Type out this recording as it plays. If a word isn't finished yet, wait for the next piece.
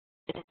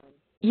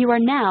You are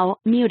now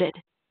muted.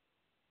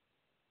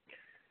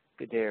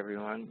 Good day,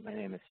 everyone. My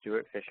name is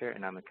Stuart Fisher,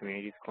 and I'm a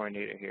Communities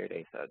Coordinator here at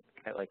ASUG.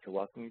 I'd like to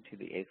welcome you to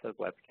the ASUG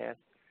Webcast,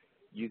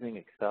 using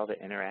Excel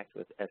to interact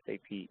with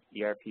SAP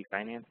ERP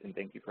Finance, and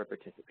thank you for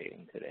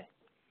participating today.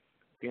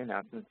 A few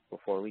announcements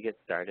before we get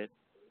started.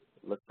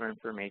 Look for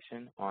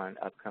information on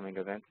upcoming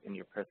events in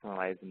your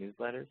personalized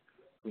newsletters.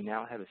 We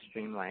now have a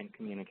streamlined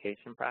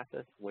communication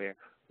process where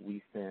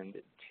we send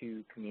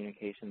 2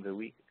 communications a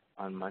week.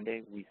 On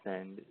Monday, we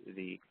send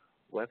the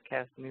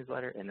Webcast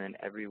newsletter, and then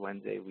every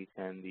Wednesday we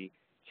send the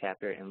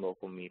chapter and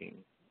local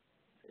meetings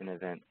and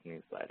events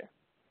newsletter.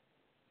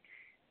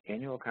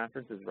 Annual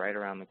conference is right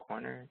around the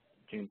corner,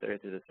 June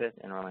 3rd through the 5th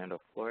in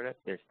Orlando, Florida.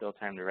 There's still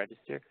time to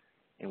register,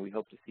 and we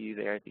hope to see you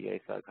there at the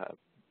ASUG Hub.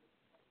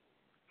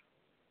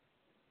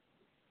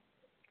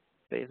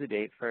 Save the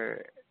date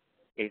for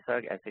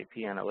ASUG SAP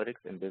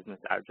Analytics and Business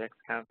Objects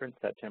Conference,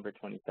 September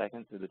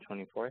 22nd through the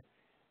 24th,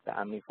 the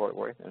Omni Fort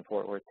Worth in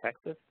Fort Worth,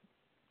 Texas.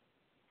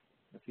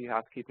 A few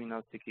housekeeping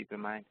notes to keep in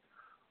mind.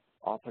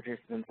 All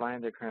participants'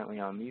 lines are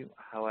currently on mute.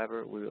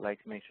 However, we would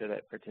like to make sure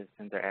that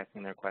participants are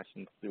asking their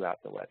questions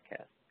throughout the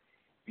webcast.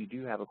 If you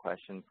do have a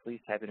question, please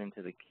type it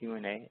into the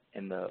Q&A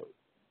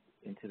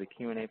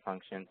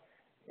function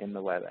in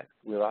the WebEx.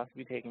 We'll also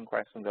be taking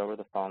questions over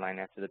the phone line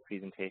after the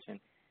presentation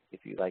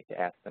if you'd like to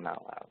ask them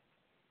out loud.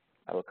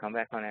 I will come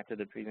back on after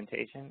the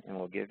presentation, and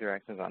we'll give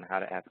directions on how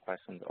to ask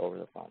questions over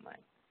the phone line.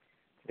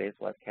 Today's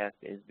webcast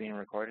is being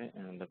recorded,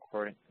 and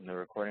the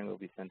recording will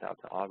be sent out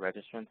to all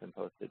registrants and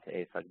posted to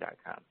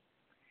asug.com.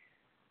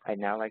 I'd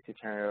now like to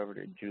turn it over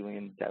to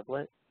Julian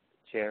Devlett,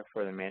 Chair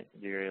for the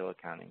Managerial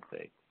Accounting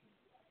SIG.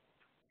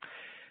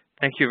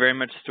 Thank you very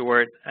much,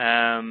 Stuart.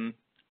 I'm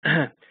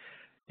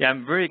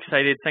very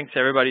excited. Thanks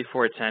everybody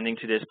for attending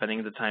today,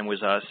 spending the time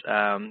with us.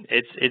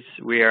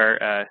 We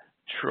are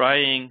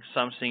trying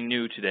something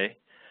new today,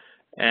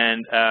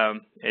 and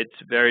it's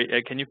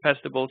very. Can you pass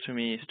the ball to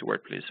me,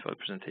 Stuart, please, for the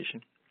presentation?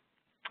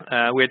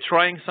 We're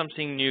trying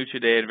something new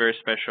today, very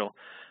special.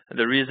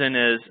 The reason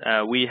is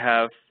we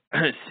have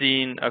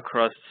seen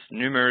across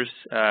numerous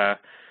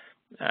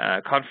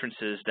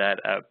conferences that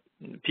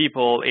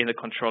people in the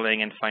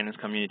controlling and finance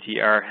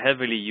community are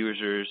heavily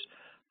users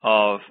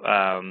of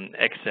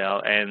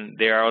Excel, and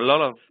there are a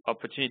lot of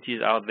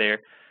opportunities out there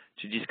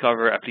to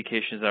discover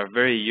applications that are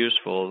very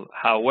useful.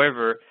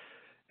 However,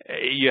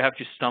 you have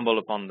to stumble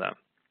upon them.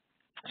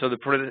 So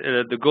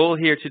the goal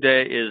here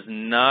today is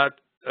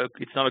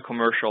it's not a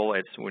commercial.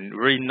 We're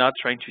really not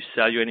trying to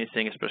sell you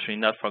anything, especially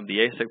not from the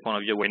ASUG point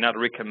of view. We're not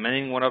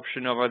recommending one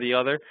option over the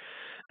other.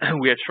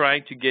 We are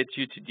trying to get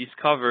you to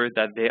discover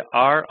that there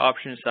are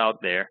options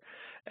out there.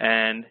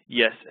 And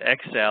yes,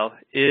 Excel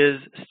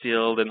is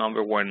still the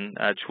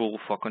 #1 tool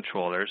for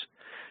controllers.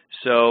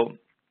 So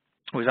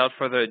without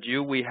further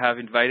ado, we have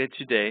invited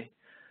today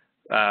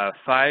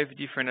 5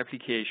 different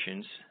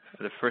applications.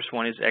 The first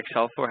one is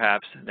Excel for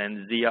apps,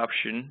 then the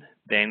option,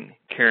 then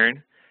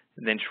Kern,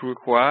 then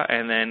Truequa,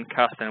 and then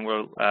Carsten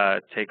will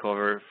take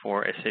over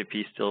for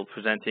SAP, still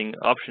presenting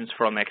options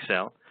from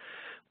Excel.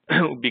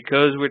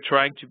 Because we're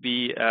trying to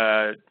be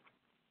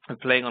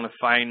playing on a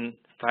fine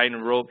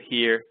rope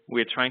here,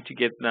 we're trying to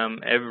get them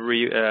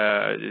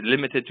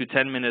limited to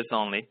 10 minutes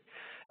only.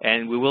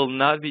 And we will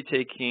not be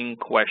taking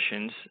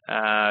questions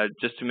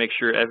just to make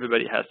sure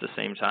everybody has the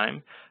same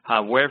time.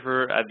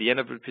 However, at the end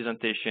of the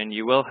presentation,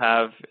 you will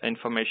have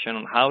information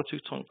on how to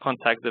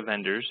contact the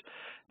vendors.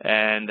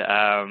 And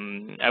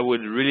I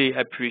would really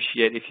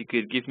appreciate if you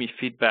could give me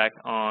feedback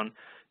on,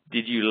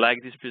 did you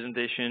like this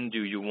presentation?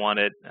 Do you want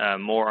it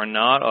more or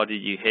not? Or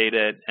did you hate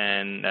it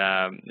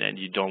and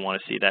you don't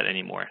want to see that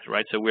anymore,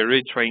 right? So we're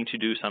really trying to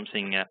do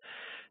something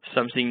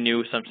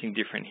new, something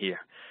different here.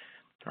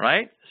 All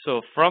right,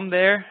 so from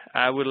there,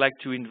 I would like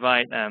to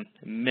invite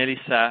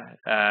Melissa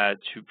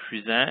to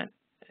present.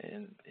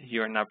 And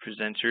you are now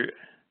presenter,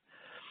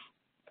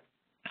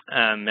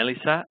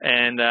 Melissa,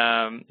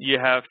 and you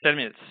have 10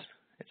 minutes.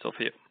 It's all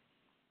for you.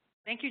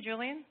 Thank you,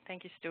 Julian.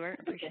 Thank you, Stuart.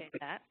 Appreciate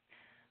that.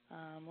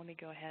 Let me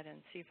go ahead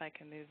and see if I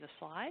can move the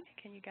slide.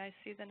 Can you guys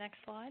see the next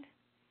slide?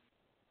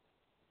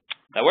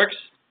 That works.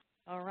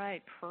 All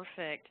right,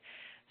 perfect.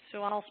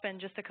 So I'll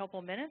spend just a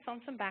couple minutes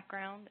on some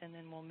background, and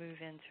then we'll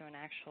move into an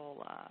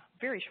actual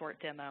very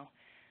short demo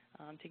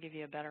to give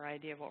you a better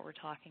idea of what we're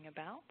talking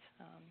about.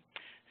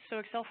 So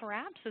Excel for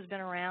Apps has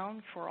been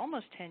around for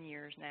almost 10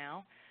 years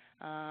now.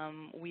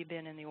 We've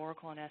been in the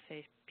Oracle and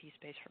SAP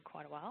space for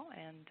quite a while,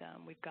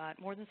 and we've got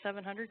more than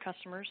 700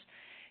 customers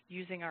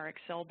using our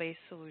Excel-based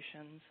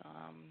solutions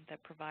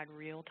that provide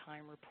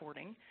real-time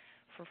reporting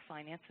for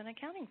finance and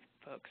accounting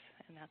folks,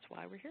 and that's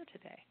why we're here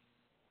today.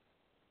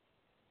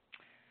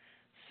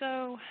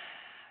 So,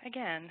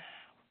 again,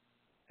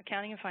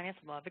 accounting and finance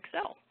love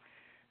Excel.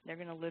 They're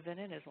going to live in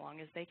it as long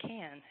as they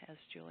can, as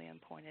Julian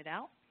pointed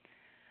out.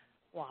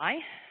 Why?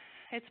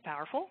 It's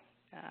powerful.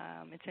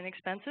 It's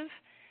inexpensive.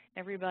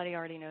 Everybody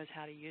already knows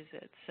how to use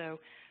it.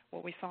 So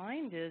what we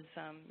find is,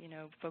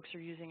 folks are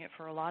using it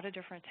for a lot of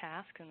different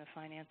tasks in the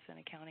finance and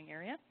accounting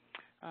area.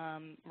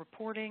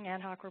 Reporting,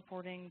 ad hoc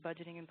reporting,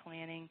 budgeting and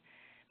planning,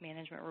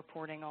 management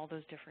reporting, all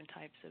those different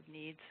types of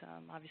needs.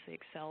 Obviously,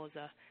 Excel is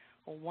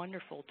a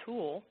wonderful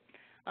tool.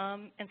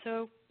 And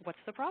so what's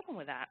the problem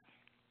with that?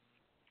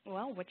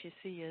 Well, what you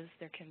see is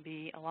there can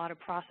be a lot of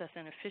process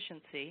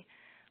inefficiency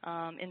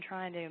in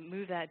trying to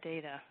move that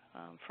data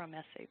from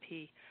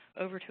SAP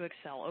over to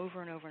Excel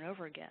over and over and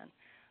over again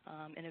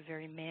in a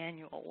very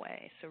manual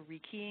way. So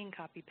rekeying,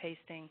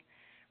 copy-pasting,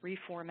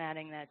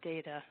 reformatting that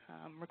data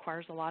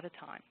requires a lot of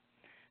time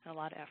and a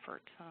lot of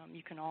effort.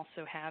 You can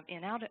also have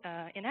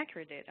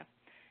inaccurate data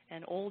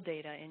and old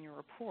data in your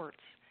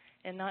reports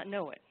and not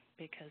know it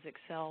because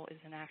Excel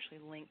isn't actually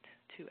linked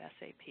to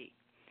SAP.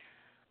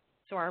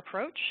 So our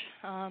approach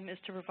is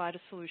to provide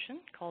a solution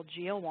called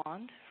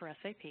GeoWand for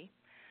SAP.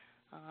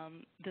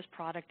 This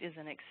product is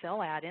an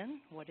Excel add-in.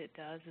 What it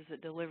does is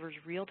it delivers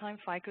real-time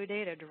FICO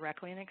data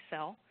directly in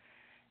Excel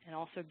and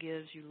also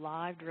gives you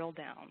live drill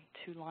down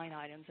to line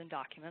items and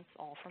documents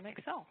all from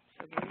Excel.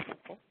 So very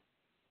simple.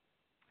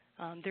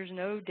 There's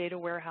no data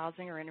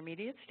warehousing or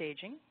intermediate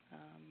staging.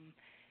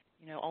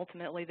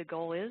 Ultimately the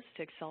goal is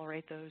to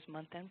accelerate those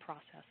month-end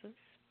processes.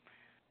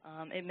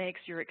 It makes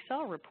your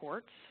Excel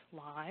reports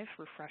live,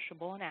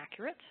 refreshable, and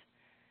accurate.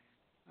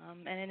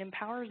 And it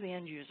empowers the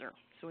end user.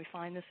 So we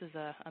find this is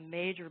a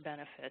major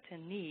benefit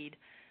and need.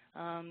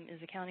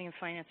 Is accounting and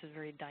finance is a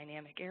very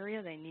dynamic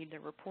area. They need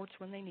their reports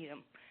when they need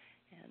them.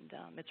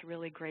 And it's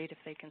really great if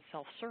they can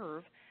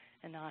self-serve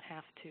and not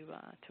have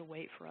to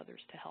wait for others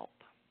to help.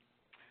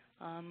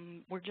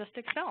 We're just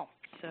Excel.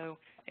 So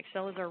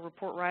Excel is our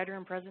report writer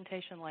and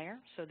presentation layer.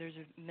 So there's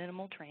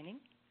minimal training.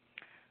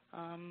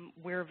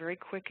 We're a very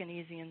quick and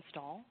easy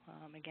install.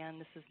 Again,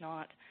 this is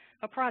not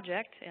a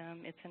project.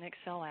 It's an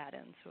Excel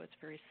add-in, so it's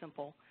very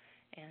simple.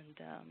 And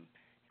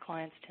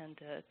clients tend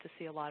to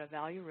see a lot of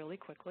value really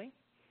quickly.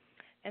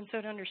 And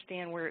so to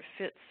understand where it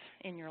fits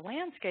in your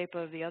landscape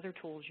of the other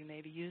tools you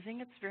may be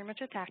using, it's very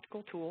much a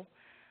tactical tool.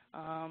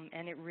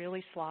 And it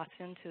really slots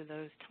into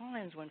those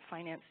times when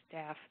finance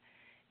staff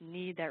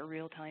need that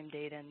real-time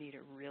data and need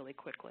it really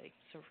quickly.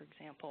 So for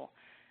example,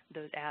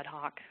 those ad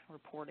hoc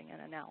reporting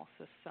and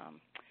analysis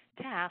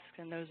tasks,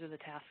 and those are the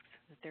tasks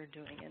that they're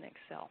doing in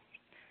Excel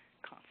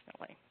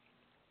constantly.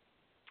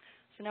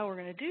 So now what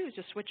we're going to do is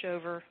just switch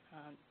over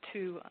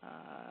to,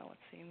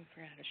 let's see, I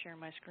forgot how to share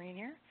my screen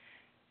here.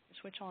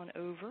 Switch on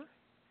over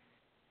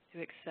to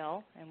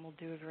Excel, and we'll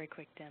do a very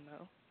quick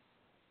demo.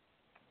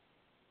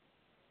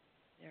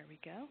 There we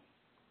go.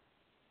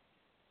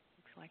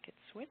 Looks like it's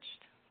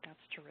switched. That's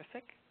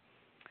terrific.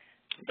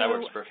 That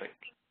works perfect.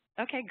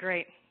 Okay,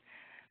 great.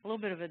 A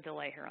little bit of a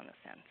delay here on this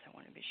end, so I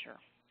want to be sure.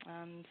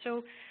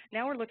 So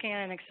now we're looking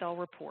at an Excel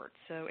report.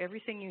 So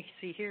everything you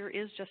see here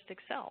is just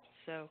Excel.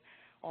 So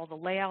all the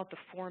layout, the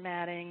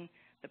formatting,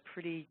 the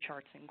pretty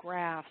charts and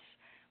graphs,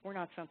 we're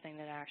not something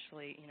that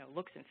actually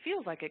looks and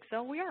feels like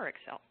Excel. We are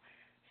Excel.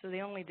 So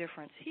the only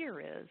difference here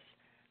is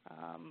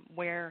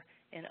where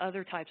in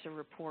other types of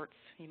reports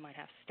you might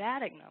have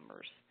static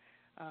numbers,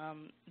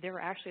 there are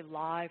actually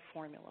live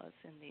formulas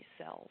in these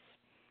cells.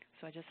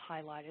 So I just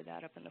highlighted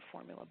that up in the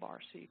formula bar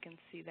so you can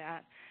see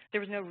that.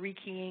 There was no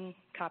rekeying,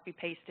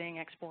 copy-pasting,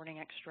 exporting,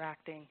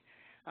 extracting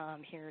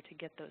here to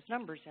get those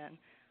numbers in.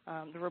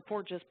 The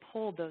report just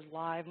pulled those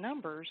live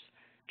numbers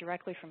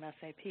directly from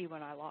SAP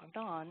when I logged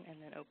on and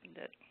then opened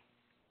it.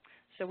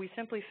 So we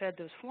simply fed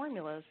those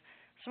formulas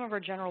some of our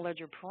general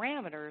ledger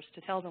parameters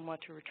to tell them what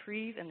to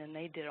retrieve, and then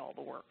they did all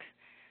the work.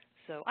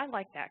 So I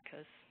like that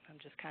because I'm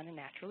just kind of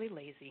naturally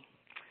lazy.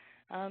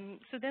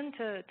 So then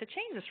to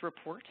change this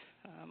report,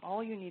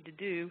 all you need to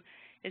do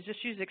is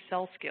just use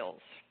Excel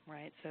skills,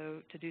 right? So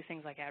to do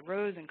things like add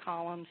rows and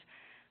columns,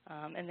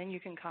 and then you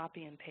can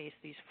copy and paste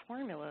these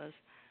formulas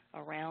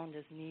around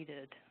as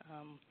needed.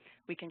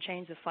 We can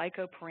change the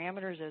FICO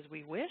parameters as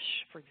we wish.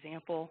 For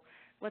example,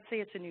 let's say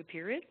it's a new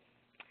period.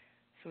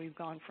 So we've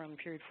gone from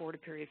period 4 to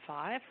period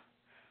 5.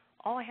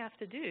 All I have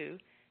to do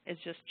is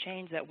just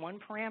change that one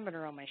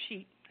parameter on my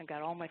sheet. I've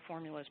got all my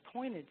formulas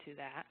pointed to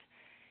that,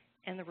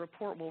 and the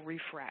report will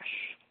refresh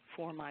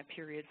for my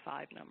period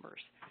 5 numbers.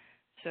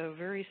 So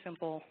very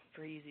simple,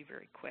 very easy,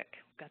 very quick.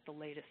 We've got the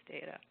latest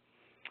data.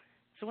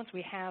 So once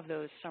we have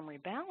those summary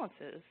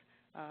balances,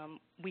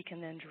 we can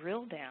then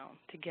drill down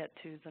to get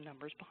to the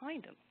numbers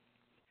behind them.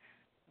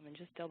 I'm going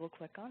to just double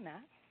click on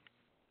that.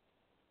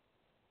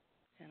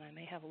 And I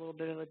may have a little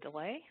bit of a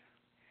delay.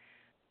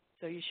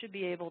 So you should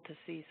be able to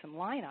see some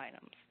line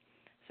items.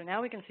 So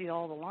now we can see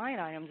all the line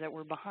items that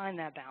were behind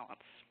that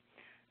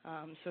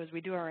balance. So as we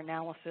do our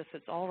analysis,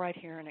 it's all right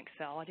here in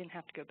Excel. I didn't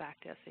have to go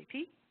back to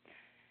SAP.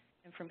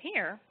 And from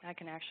here, I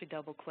can actually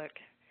double click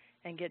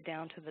and get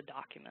down to the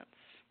documents.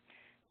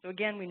 So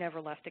again, we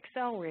never left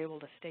Excel. We're able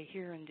to stay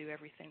here and do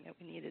everything that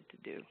we needed to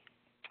do.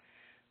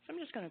 So I'm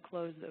just going to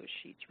close those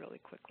sheets really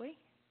quickly.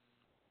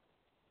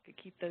 I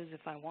could keep those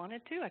if I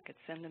wanted to. I could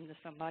send them to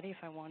somebody if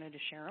I wanted to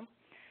share them.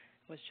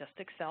 It was just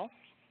Excel.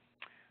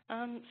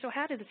 So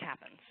how did this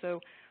happen? So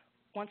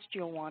once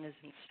GeoWand is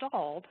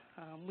installed,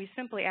 we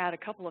simply add a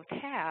couple of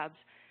tabs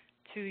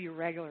to your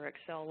regular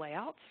Excel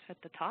layouts at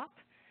the top.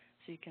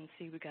 So you can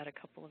see we've got a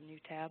couple of new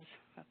tabs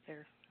up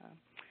there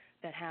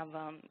that have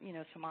you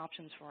know, some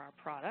options for our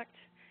product.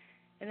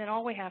 And then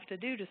all we have to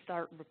do to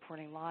start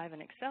reporting live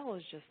in Excel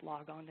is just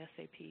log on to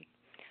SAP.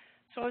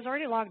 So I was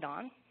already logged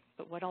on,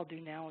 but what I'll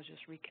do now is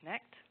just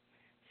reconnect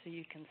so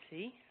you can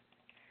see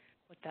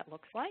what that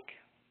looks like.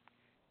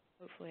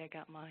 Hopefully I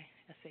got my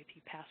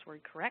SAP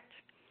password correct.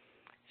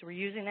 So we're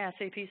using the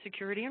SAP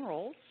security and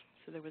roles,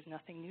 so there was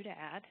nothing new to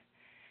add.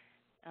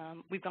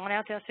 We've gone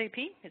out to SAP.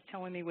 It's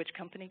telling me which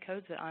company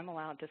codes that I'm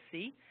allowed to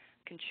see.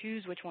 I can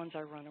choose which ones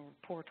I run a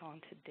report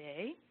on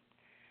today.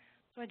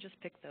 So I just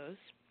picked those.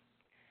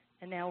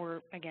 And now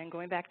we're, again,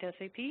 going back to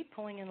SAP,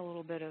 pulling in a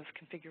little bit of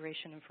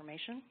configuration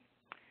information.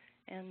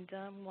 And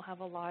we'll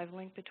have a live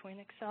link between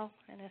Excel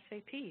and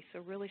SAP, so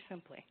really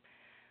simply.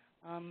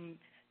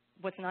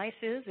 What's nice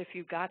is if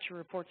you've got your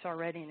reports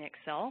already in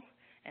Excel,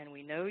 and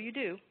we know you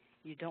do,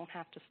 you don't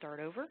have to start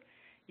over.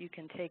 You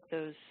can take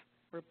those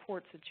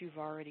reports that you've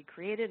already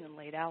created and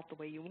laid out the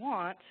way you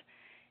want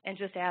and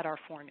just add our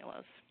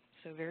formulas.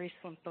 So very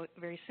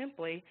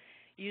simply,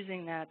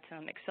 using that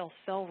Excel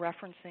cell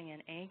referencing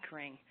and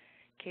anchoring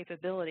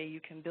capability,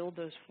 you can build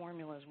those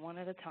formulas one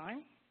at a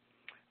time,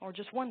 or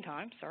just one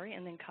time, sorry,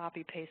 and then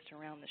copy paste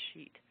around the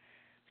sheet.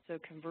 So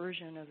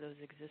conversion of those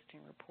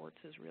existing reports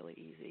is really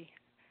easy.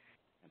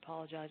 I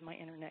apologize, my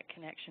internet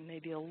connection may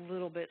be a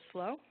little bit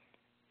slow,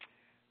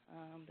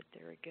 but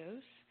there it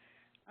goes.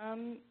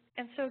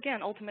 And so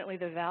again, ultimately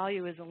the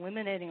value is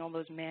eliminating all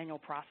those manual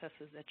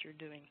processes that you're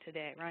doing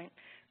today, right?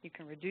 You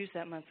can reduce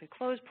that monthly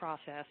close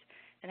process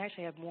and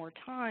actually have more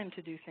time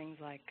to do things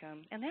like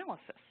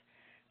analysis,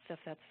 stuff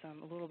that's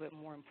a little bit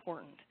more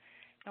important.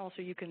 And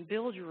also you can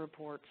build your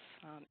reports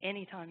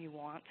anytime you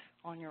want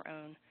on your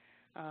own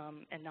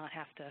and not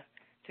have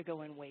to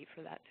go and wait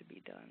for that to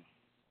be done.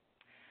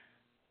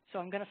 So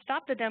I'm going to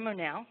stop the demo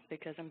now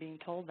because I'm being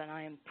told that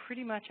I am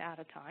pretty much out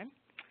of time.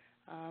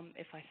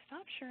 If I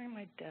stop sharing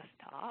my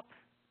desktop,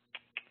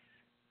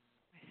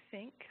 I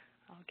think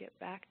I'll get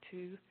back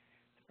to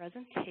the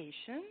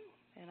presentation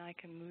and I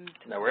can move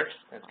to that works.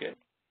 That's good.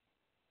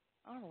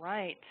 All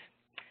right.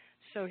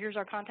 So here's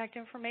our contact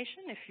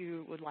information. If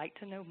you would like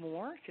to know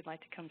more, if you'd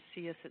like to come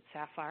see us at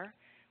Sapphire,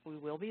 we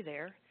will be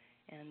there.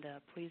 And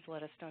please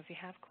let us know if you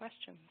have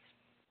questions.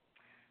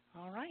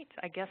 All right.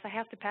 I guess I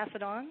have to pass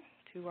it on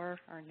to our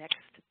next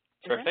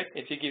Perfect. event.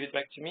 If you give it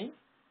back to me,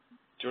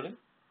 Julian.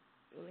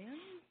 Julian,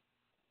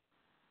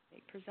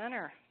 big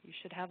presenter. You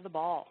should have the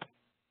ball.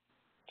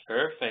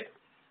 Perfect.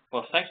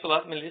 Well, thanks a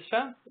lot,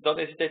 Melissa. Don't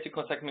hesitate to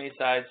contact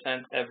Melissa. I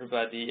sent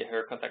everybody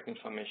her contact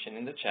information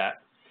in the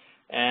chat.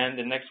 And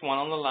the next one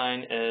on the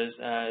line is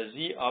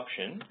Z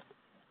Option.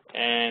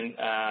 And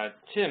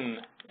Tim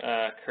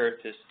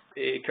Curtin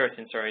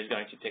is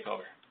going to take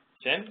over.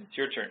 Tim, it's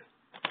your turn.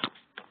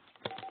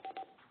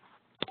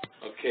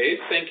 Okay,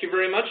 thank you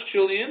very much,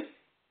 Julian.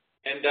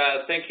 And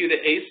thank you to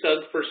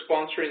ASUG for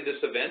sponsoring this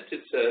event.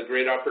 It's a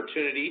great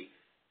opportunity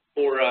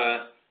for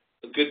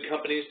good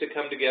companies to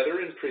come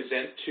together and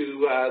present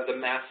to the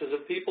masses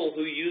of people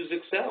who use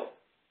Excel.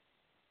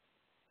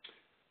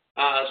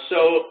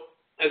 So,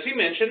 as he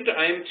mentioned,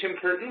 I am Tim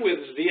Curtin with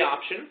Z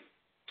Option,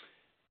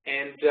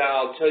 and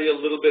I'll tell you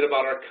a little bit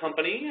about our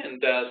company,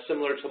 and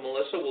similar to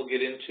Melissa, we'll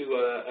get into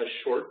a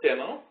short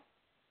demo.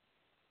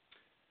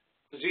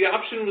 Z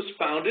Option was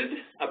founded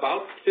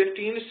about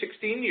 15 to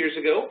 16 years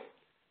ago,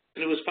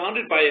 and it was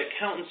founded by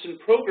accountants and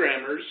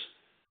programmers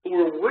who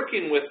were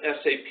working with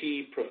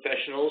SAP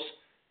professionals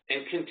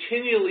and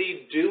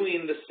continually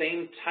doing the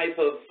same type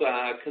of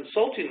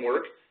consulting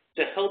work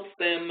to help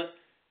them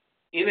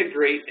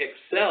integrate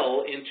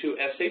Excel into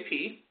SAP.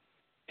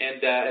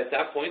 And at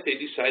that point, they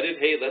decided,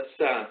 hey,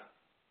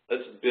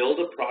 let's build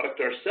a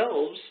product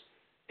ourselves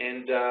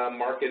and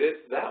market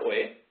it that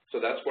way. So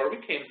that's where we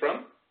came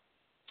from.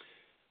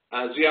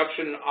 Z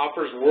Option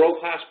offers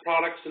world-class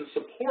products and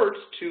supports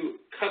to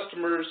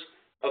customers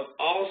of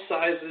all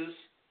sizes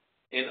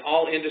in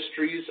all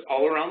industries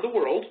all around the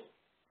world.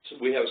 So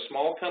we have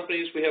small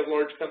companies, we have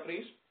large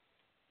companies.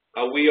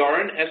 We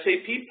are an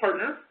SAP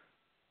partner.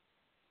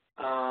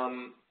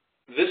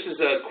 This is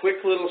a quick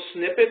little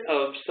snippet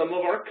of some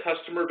of our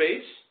customer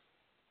base.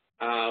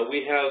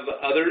 We have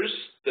others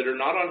that are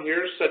not on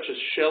here, such as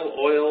Shell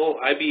Oil,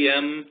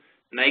 IBM,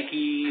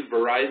 Nike,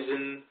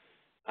 Verizon,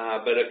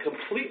 but a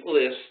complete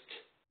list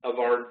of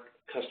our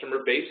customer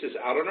base is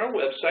out on our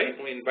website,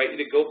 and we invite you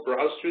to go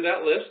browse through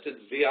that list at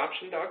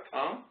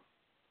zoption.com.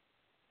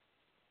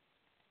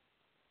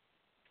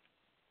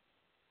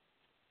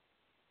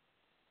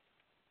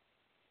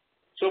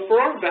 So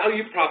for our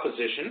value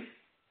proposition,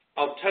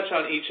 I'll touch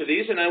on each of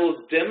these, and I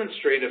will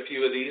demonstrate a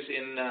few of these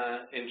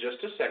in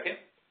just a second.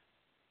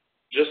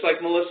 Just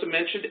like Melissa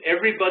mentioned,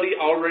 everybody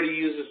already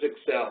uses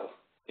Excel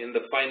in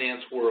the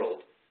finance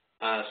world.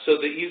 So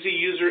the easy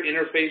user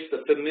interface,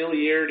 the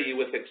familiarity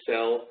with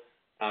Excel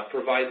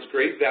provides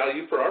great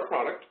value for our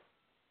product.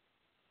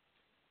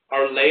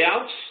 Our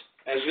layouts,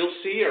 as you'll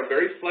see, are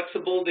very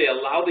flexible. They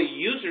allow the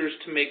users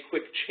to make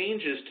quick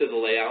changes to the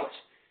layouts.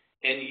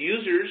 And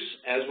users,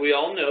 as we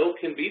all know,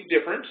 can be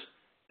different.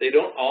 They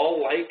don't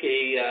all like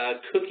a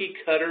cookie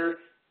cutter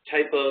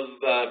type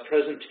of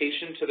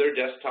presentation to their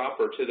desktop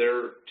or to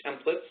their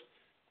templates,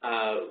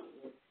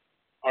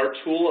 our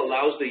tool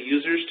allows the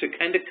users to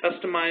kind of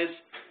customize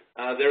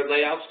their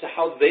layouts to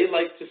how they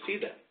like to see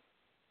them.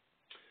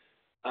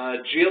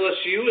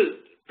 GLSU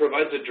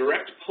provides a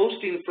direct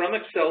posting from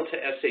Excel to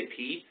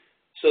SAP,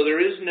 so there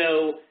is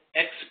no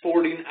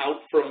exporting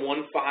out from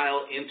one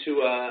file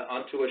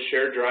onto a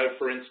shared drive,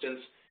 for instance,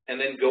 and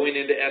then going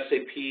into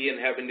SAP and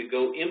having to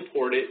go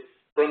import it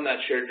from that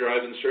shared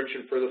drive and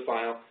searching for the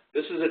file.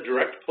 This is a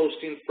direct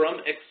posting from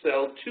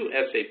Excel to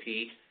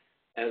SAP,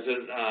 as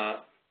an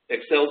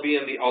Excel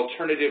being the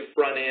alternative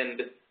front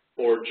end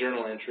for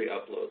journal entry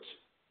uploads.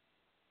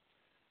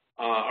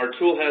 Our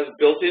tool has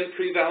built-in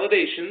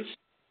pre-validations,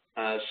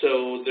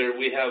 so there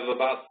we have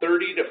about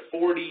 30 to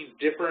 40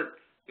 different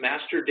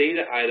master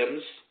data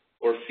items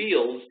or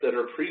fields that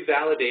are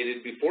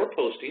pre-validated before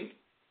posting.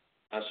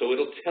 So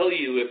it'll tell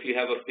you if you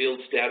have a field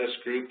status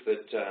group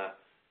that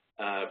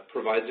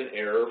provides an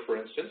error, for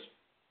instance.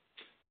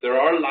 There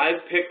are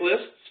live pick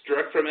lists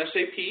direct from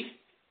SAP.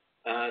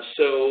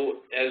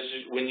 So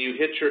when you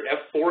hit your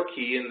F4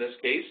 key in this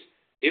case,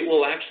 it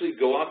will actually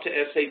go out to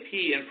SAP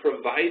and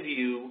provide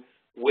you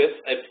with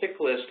a pick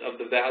list of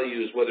the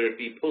values, whether it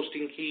be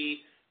posting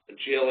key,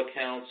 GL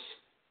accounts,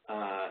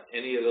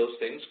 any of those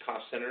things,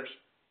 cost centers.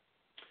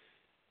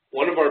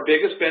 One of our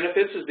biggest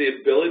benefits is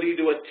the ability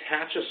to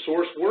attach a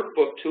source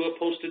workbook to a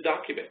posted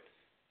document.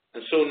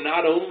 And so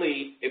not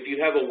only, if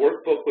you have a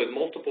workbook with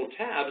multiple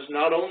tabs,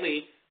 not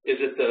only is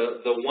it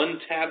the one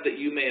tab that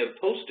you may have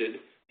posted,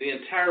 the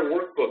entire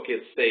workbook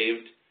gets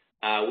saved,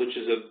 which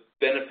is a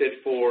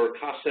benefit for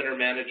cost center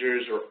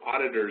managers or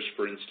auditors,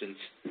 for instance.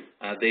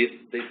 They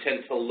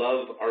tend to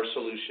love our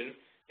solution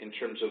in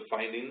terms of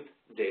finding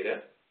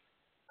data.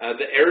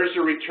 The errors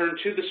are returned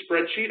to the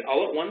spreadsheet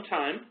all at one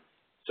time,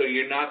 so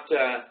you're not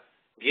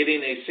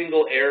getting a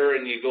single error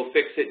and you go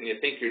fix it and you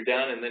think you're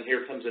done and then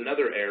here comes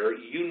another error.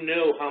 You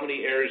know how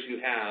many errors you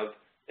have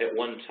at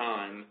one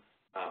time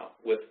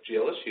with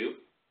GLSU.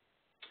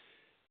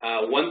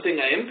 One thing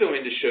I am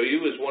going to show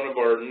you is one of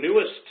our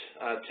newest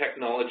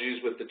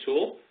technologies with the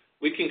tool.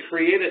 We can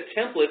create a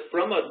template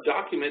from a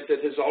document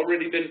that has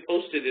already been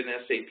posted in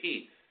SAP.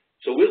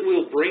 So it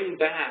will bring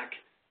back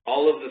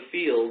all of the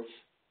fields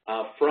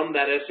from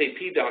that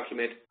SAP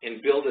document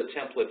and build a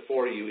template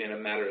for you in a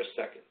matter of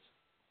seconds.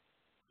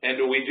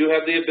 And we do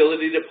have the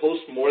ability to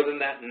post more than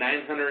that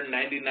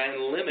 999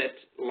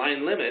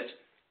 line limit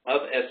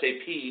of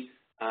SAP.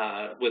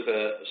 With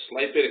a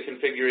slight bit of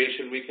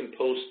configuration, we can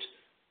post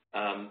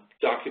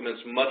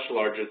documents much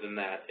larger than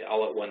that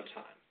all at one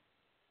time.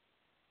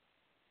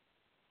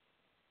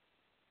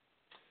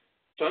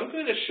 So I'm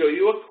going to show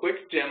you a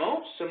quick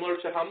demo similar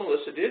to how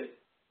Melissa did.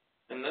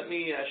 And let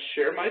me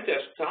share my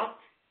desktop.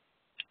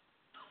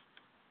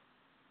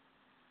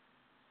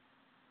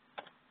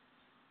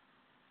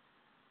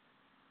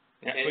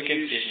 Yeah, we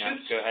can see it now.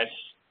 Go ahead.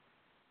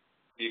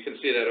 You can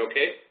see that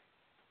okay?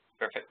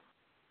 Perfect.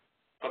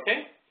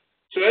 Okay.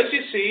 So as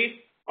you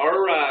see,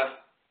 our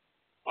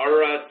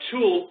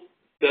tool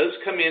does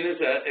come in as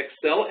an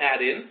Excel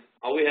add-in.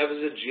 All we have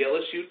is a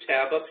GLSU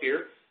tab up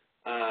here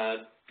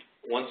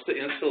once the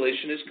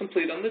installation is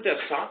complete on the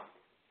desktop.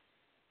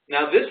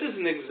 Now this is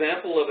an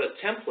example of a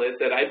template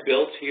that I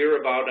built here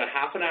about a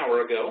half an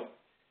hour ago,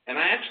 and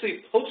I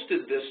actually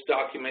posted this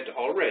document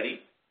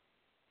already.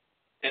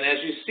 And as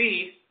you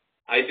see,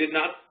 I did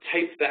not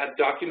type that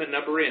document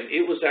number in.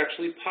 It was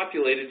actually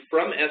populated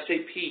from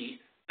SAP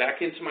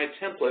back into my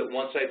template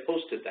once I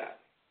posted that.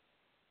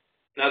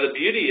 Now the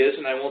beauty is,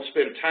 and I won't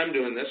spend time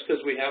doing this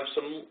because we have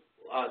some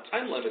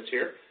time limits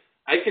here,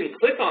 I can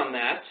click on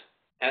that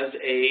as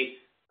a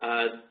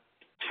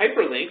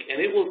hyperlink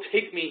and it will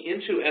take me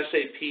into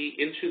SAP,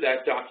 into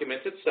that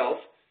document itself,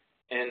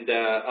 and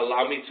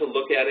allow me to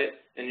look at it,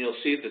 and you'll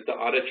see that the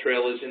audit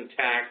trail is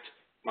intact.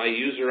 My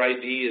user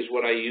ID is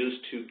what I use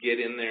to get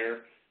in there.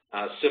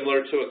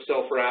 Similar to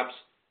Excel for Apps,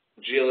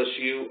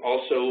 GLSU,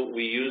 also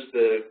we use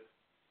the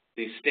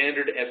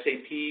standard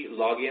SAP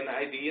login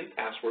ID and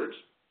passwords.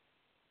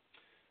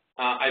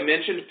 I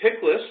mentioned pick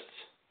lists.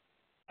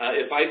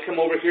 If I come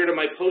over here to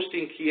my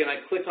posting key and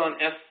I click on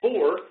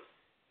F4,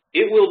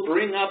 it will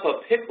bring up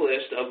a pick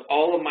list of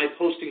all of my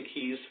posting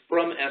keys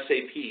from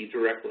SAP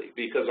directly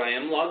because I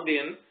am logged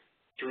in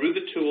through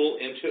the tool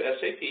into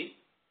SAP.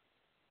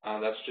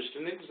 That's just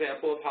an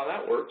example of how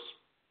that works.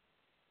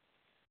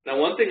 Now,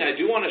 one thing I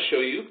do want to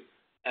show you,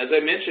 as I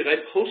mentioned, I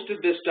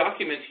posted this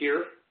document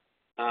here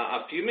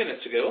a few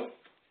minutes ago,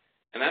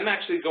 and I'm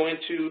actually going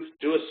to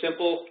do a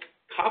simple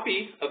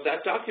copy of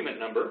that document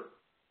number,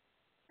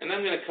 and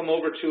I'm going to come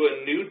over to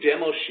a new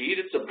demo sheet.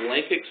 It's a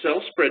blank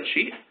Excel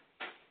spreadsheet,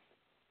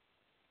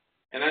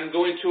 and I'm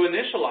going to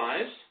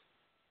initialize,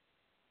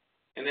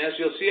 and as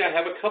you'll see, I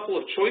have a couple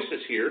of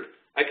choices here.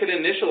 I can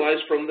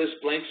initialize from this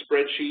blank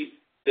spreadsheet,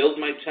 build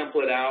my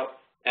template out,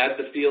 add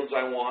the fields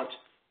I want,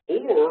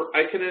 or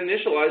I can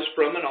initialize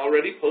from an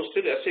already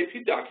posted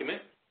SAP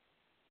document,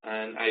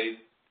 and I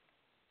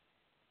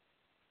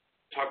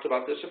talked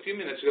about this a few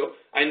minutes ago.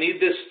 I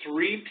need this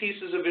 3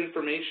 pieces of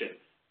information.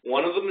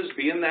 One of them is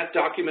being that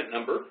document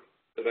number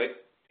that I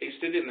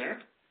pasted in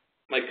there.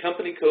 My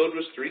company code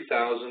was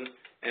 3000,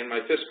 and my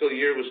fiscal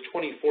year was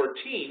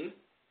 2014.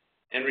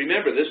 And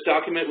remember, this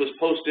document was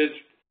posted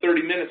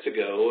 30 minutes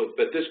ago,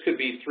 but this could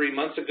be 3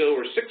 months ago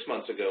or 6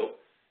 months ago.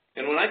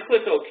 And when I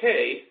click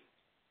OK,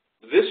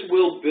 this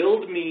will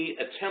build me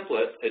a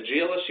template, a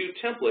GLSU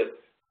template,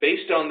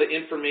 based on the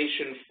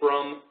information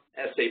from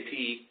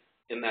SAP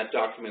in that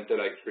document that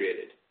I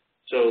created.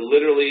 So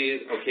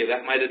literally, okay,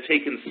 that might have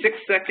taken 6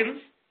 seconds,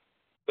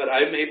 but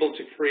I'm able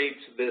to create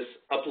this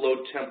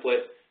upload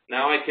template.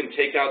 Now I can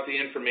take out the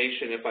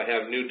information. If I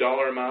have new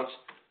dollar amounts,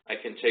 I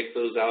can take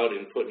those out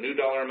and put new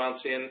dollar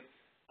amounts in.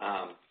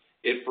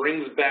 It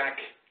brings back,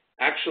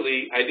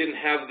 actually, I didn't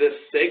have this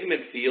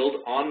segment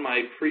field on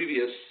my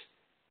previous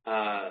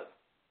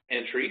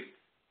entry,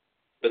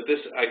 but this,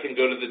 I can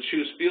go to the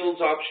choose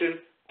fields option.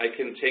 I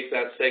can take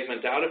that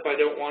segment out if I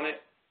don't want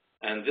it.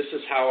 And this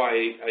is how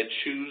I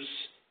choose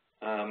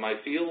my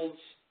fields,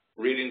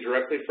 reading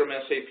directly from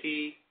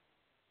SAP.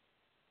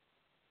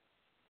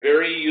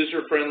 Very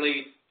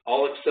user-friendly,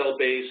 all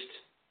Excel-based.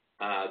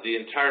 The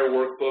entire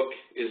workbook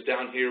is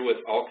down here with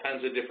all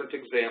kinds of different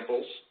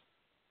examples.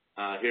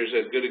 Here's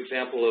a good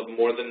example of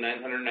more than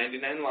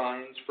 999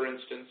 lines, for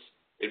instance.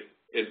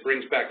 It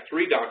brings back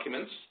 3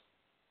 documents.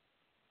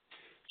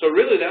 So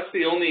really, that's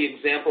the only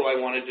example I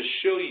wanted to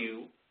show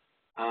you.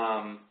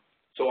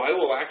 So I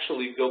will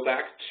actually go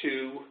back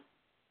to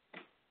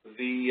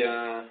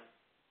the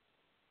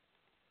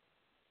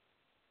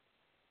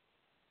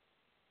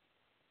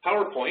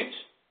PowerPoint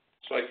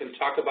so I can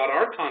talk about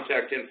our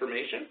contact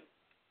information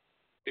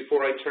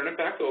before I turn it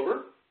back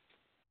over.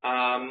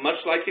 Much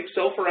like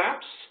Excel for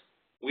Apps,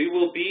 we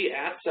will be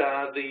at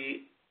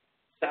the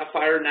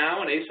Sapphire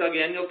Now and ASUG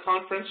Annual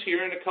Conference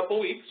here in a couple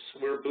weeks.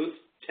 We're booth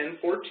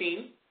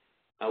 1014.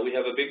 We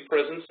have a big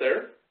presence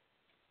there.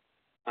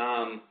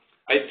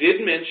 I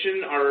did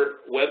mention our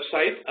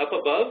website up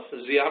above,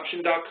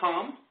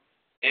 zoption.com,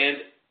 and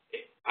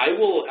I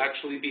will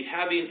actually be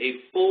having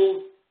a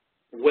full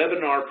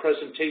webinar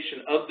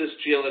presentation of this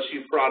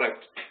GLSU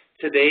product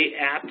today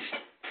at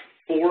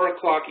 4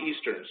 o'clock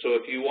Eastern. So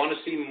if you want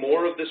to see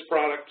more of this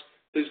product,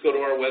 please go to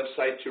our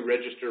website to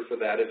register for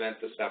that event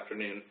this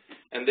afternoon.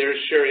 And there's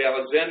Sherry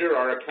Alexander,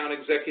 our account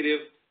executive,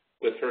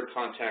 with her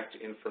contact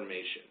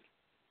information.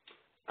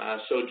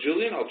 So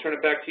Julian, I'll turn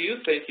it back to you.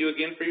 Thank you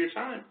again for your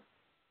time.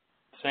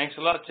 Thanks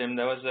a lot, Tim.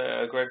 That was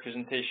a great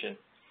presentation.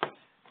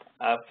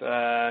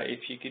 If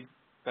you could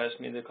pass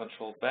me the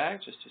control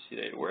back just to see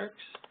that it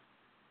works.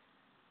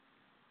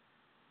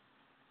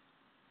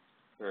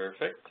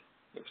 Perfect.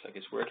 Looks like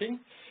it's working.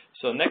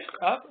 So next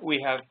up,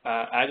 we have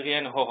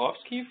Adrienne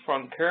Horowski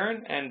from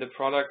Kern, and the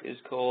product is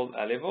called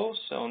Alevo.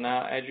 So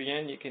now,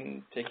 Adrienne, you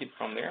can take it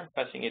from there.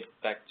 Passing it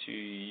back to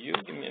you.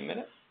 Give me a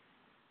minute.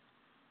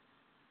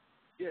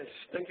 Yes,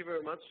 thank you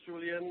very much,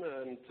 Julian,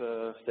 and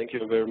thank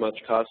you very much,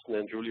 Carsten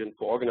and Julian,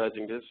 for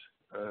organizing this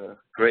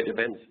great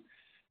event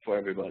for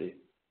everybody.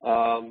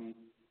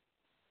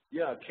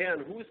 Yeah,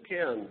 Kern, who is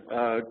Kern?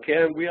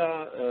 Kern, we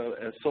are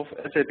a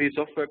SAP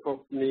software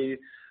company,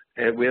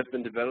 and we have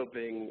been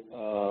developing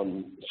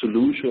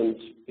solutions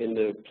in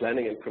the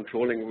planning and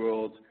controlling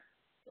world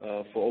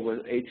for over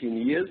 18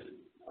 years.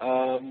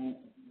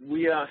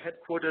 We are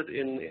headquartered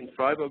in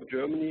Freiburg,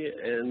 Germany,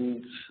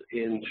 and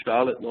in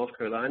Charlotte, North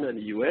Carolina, in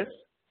the U.S.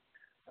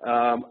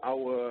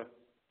 Our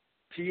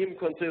team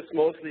consists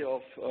mostly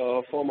of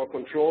former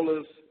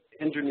controllers,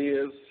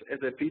 engineers,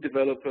 SAP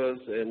developers,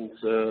 and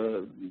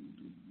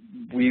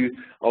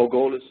our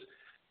goal is,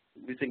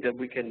 we think that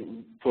we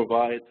can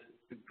provide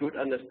a good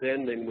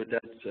understanding with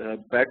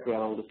that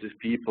background of these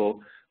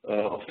people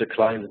of the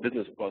client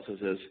business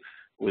processes,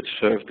 which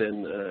serve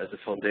then as a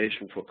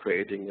foundation for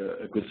creating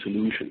a good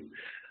solution.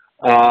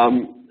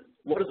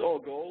 What is our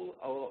goal?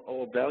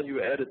 Our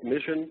value-added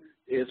mission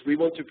is we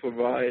want to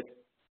provide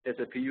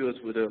SAP users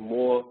with a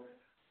more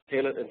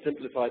tailored and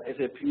simplified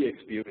SAP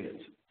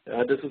experience.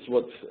 This is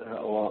what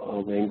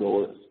our main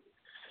goal is.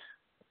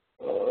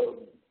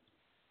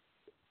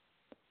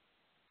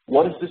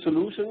 What is the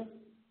solution?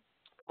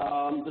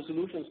 The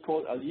solution is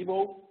called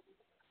Alevo.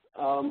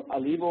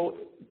 Alevo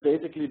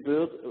basically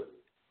builds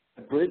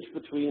a bridge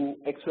between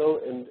Excel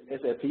and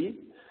SAP.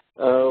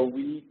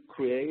 We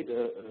create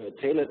a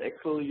tailored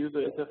Excel user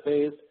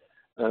interface,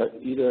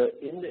 either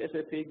in the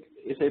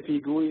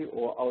SAP GUI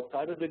or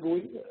outside of the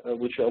GUI,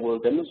 which I will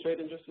demonstrate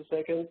in just a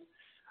second.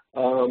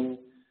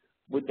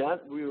 With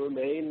that, we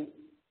remain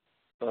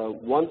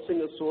one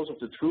single source of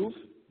the truth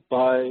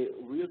by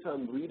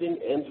real-time reading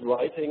and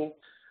writing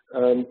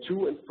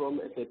to and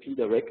from SAP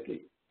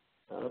directly.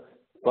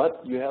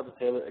 But you have a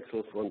tailored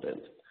Excel front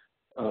end.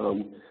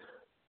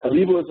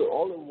 Alevo is an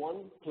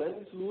all-in-one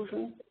planning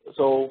solution.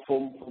 So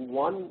from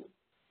one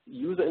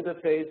user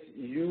interface,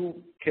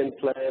 you can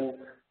plan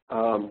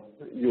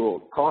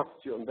your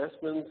costs, your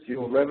investments,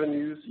 your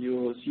revenues,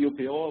 your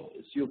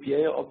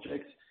COPA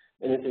objects,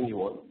 anything you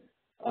want.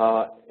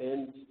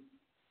 And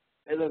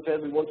as I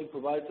said, we want to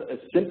provide a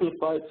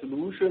simplified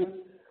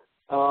solution.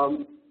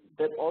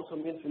 That also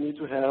means we need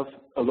to have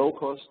a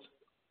low-cost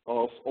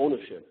of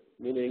ownership,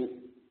 meaning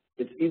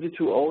it's easy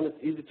to own, it's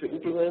easy to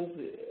implement.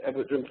 The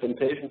average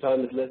implementation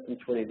time is less than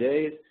 20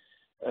 days.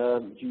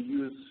 You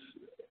use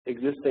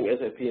existing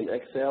SAP and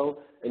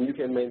Excel, and you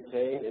can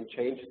maintain and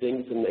change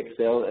things in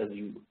Excel as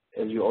you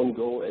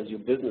on-go, as your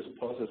business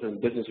process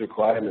and business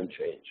requirement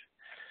change.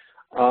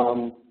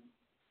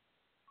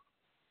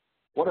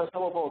 What are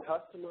some of our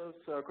customers?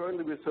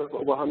 Currently, we serve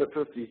over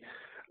 150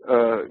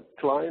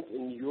 clients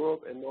in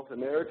Europe and North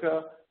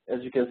America.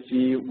 As you can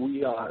see,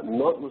 we are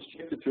not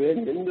restricted to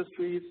any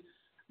industries.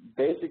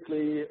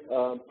 Basically,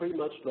 pretty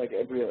much like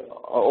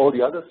all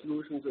the other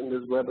solutions in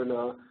this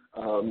webinar,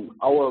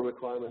 our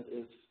requirement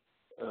is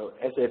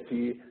SAP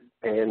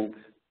and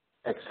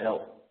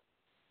Excel.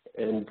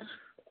 And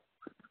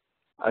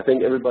I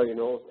think everybody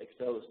knows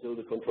Excel is still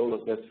the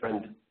controller's best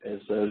friend, as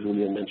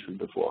Julian mentioned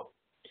before.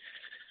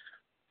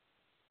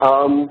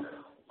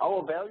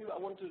 Our value, I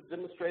want to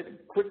demonstrate a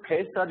quick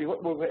case study,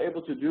 what we were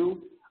able to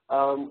do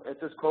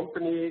at this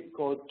company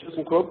called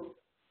ThyssenKrupp.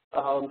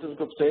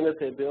 ThyssenKrupp Stainless,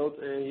 they built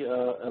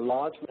a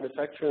large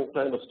manufacturing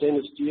plant of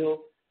stainless steel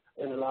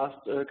in the last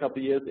couple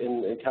of years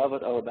in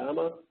Calvert,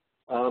 Alabama.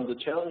 The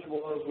challenge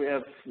was we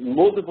have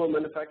multiple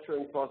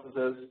manufacturing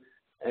processes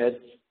at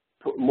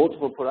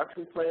multiple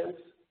production plants.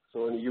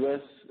 So in the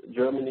U.S.,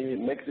 Germany,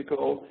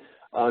 Mexico,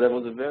 there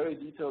was a very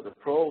detailed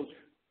approach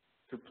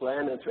to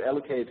plan and to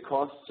allocate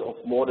costs of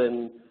more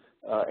than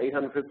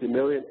 850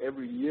 million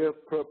every year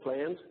per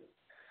plant.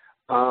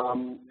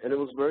 And it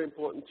was very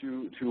important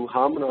to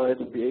harmonize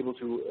and be able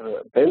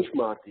to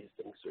benchmark these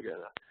things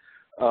together.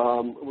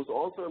 It was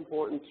also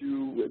important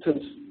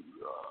since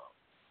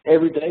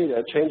every day there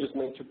are changes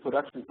made to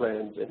production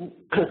plans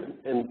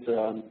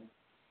and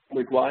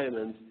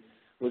requirements,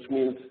 which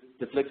means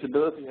the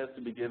flexibility has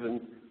to be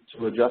given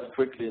to adjust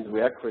quickly and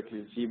react quickly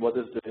and see what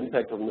is the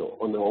impact on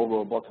the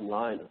overall bottom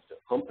line of the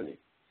company.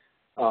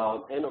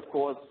 And of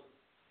course,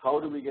 how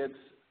do we get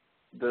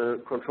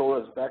the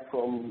controllers back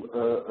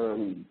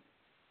from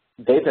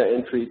data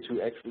entry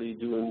to actually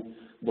doing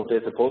what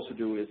they're supposed to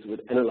do, is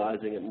with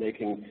analyzing and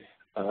making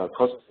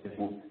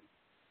cost-saving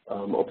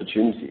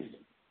opportunities.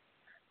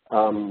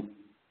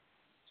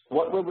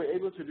 What were we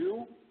able to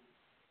do?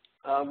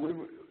 We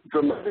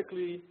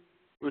dramatically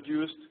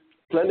reduced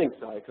planning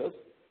cycles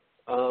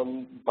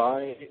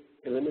by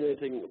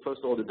eliminating, first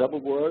of all, the double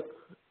work,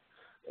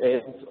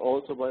 and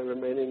also by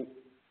remaining,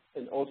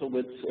 and also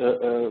with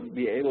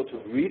be able to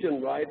read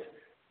and write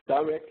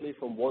directly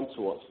from one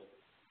source.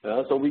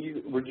 So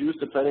we reduced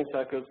the planning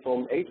cycles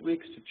from 8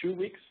 weeks to 2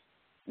 weeks,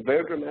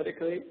 very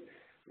dramatically.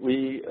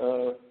 We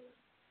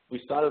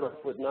started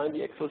off with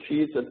 90 Excel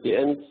sheets. At the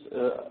end,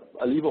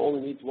 Alivo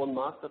only needs one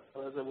master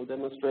file, as I will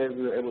demonstrate.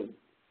 We were able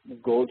to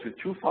go to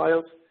 2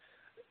 files,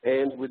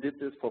 and we did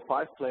this for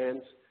 5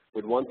 plans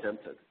with 1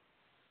 template.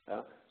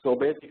 So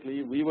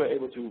basically, we were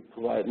able to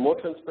provide more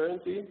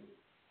transparency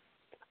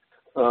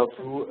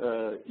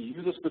through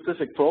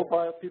user-specific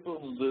profile.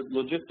 People, the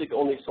logistic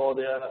only saw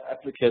their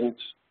applicant,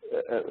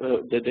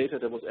 the data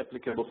that was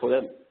applicable for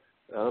them.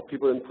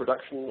 People in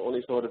production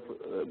only saw the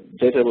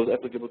data that was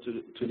applicable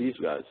to these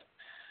guys.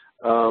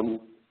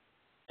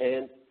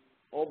 And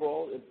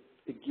overall,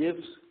 it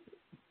gives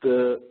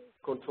the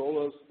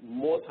controllers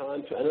more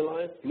time to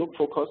analyze, look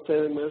for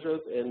cost-saving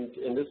measures, and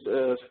in this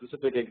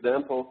specific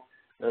example,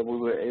 we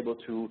were able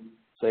to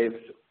save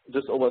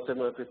just over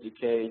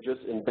 750K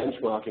just in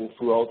benchmarking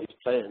throughout these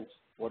plans,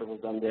 what was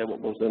done there, what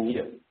was done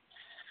here.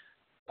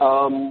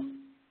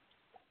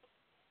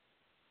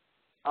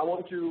 I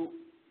want to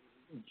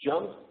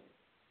jump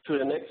to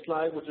the next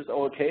slide, which is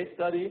our case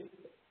study,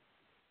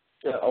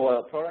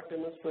 our product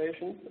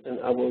demonstration, and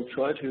I will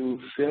try to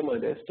share my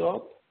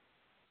desktop.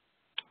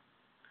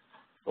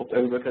 Hope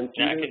everybody can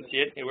see it. Yeah, I can see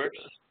it. It works.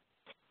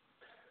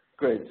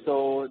 Great.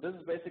 So this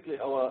is basically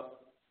our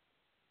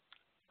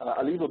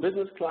Alivo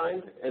business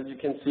client. As you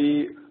can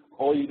see,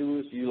 all you do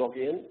is you log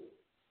in.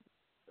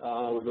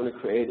 We're going to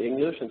create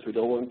English, since we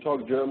don't want to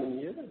talk German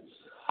here. It's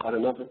hard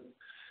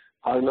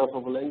enough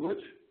of a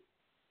language.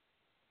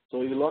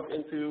 So you log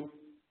into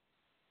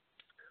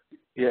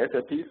your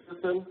SAP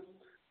system,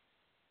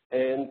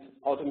 and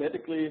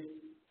automatically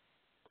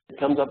it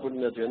comes up with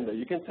an agenda.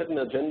 You can set an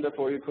agenda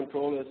for your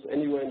controllers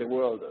anywhere in the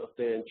world, if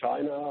they're in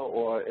China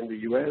or in the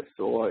US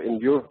or in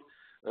Europe.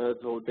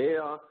 So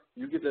there,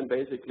 you give them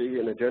basically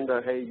an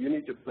agenda. Hey, you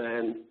need to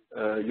plan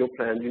your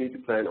plan. You need to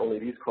plan only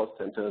these cost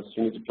centers.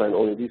 You need to plan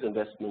only these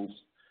investments,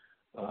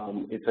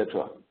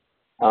 etc.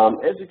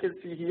 As you can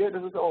see here,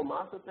 this is our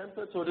master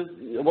template. So this,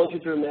 I want you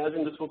to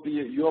imagine this will be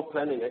your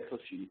planning Excel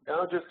sheet.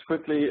 Now, just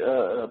quickly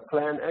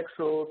plan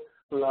Excel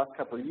for the last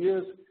couple of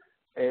years,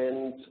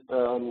 and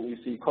you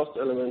see cost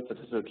elements,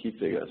 statistical key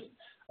figures.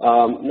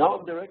 Now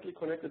I'm directly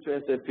connected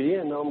to SAP,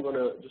 and now I'm going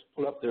to just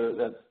pull up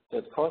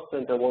that cost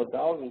center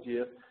 1000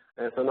 here.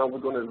 And so now we're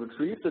going to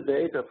retrieve the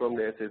data from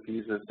the SAP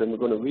system. We're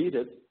going to read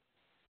it,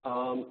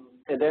 and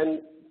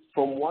then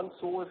from one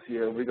source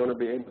here, we're going to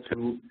be able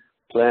to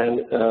plan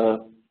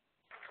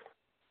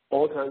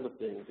all kinds of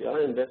things,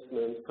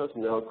 investments,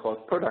 personnel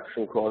costs,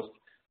 production costs.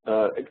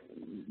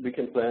 We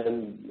can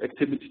plan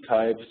activity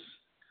types,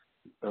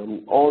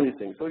 all these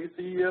things. So you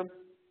see here,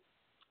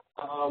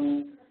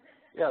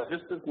 yeah,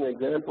 just as an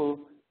example,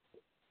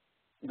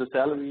 the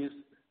salaries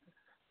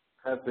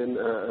have been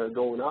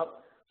going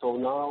up. So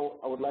now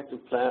I would like to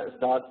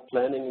start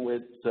planning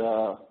with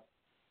the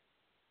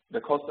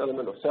cost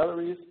element of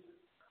salaries.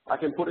 I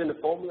can put in a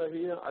formula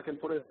here. I can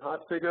put in a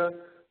hard figure.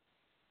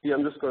 Here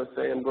I'm just going to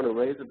say I'm going to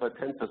raise it by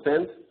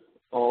 10%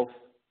 of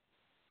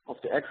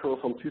the actual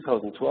from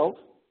 2012.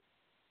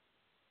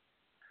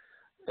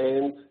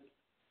 And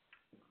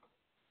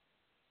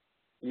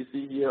you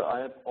see here I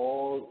have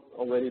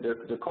already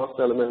the cost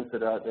elements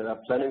that are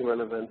planning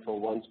relevant for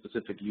one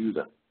specific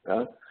user.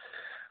 Yeah?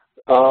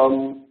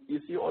 You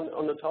see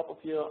on the top of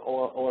here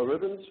our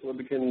ribbons where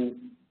we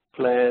can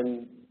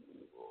plan,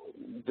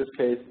 in this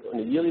case on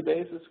a yearly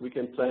basis, we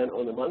can plan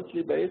on a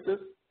monthly basis.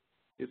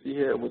 You see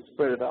here it would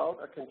spread it out.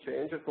 I can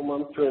change it from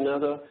one month to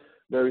another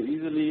very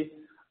easily.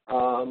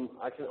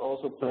 I can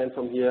also plan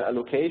from here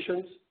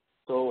allocations,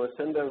 so a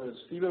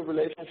sender-receiver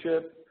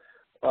relationship,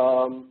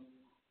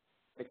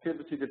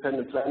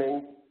 activity-dependent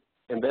planning,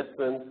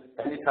 investments,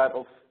 any type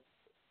of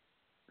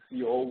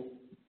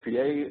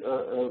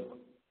COPA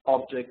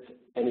object,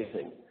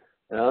 anything.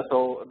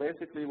 So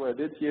basically what I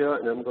did here,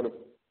 and I'm going to,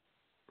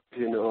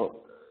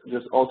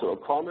 just also a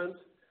comment.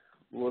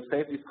 We'll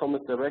save these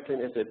comments directly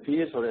in SAP,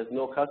 so there's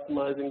no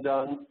customizing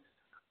done.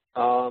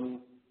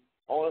 All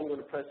I'm going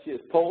to press here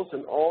is post,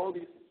 and all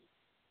these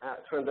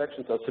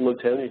transactions are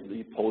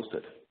simultaneously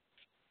posted.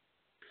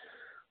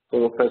 So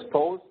we'll press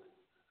post.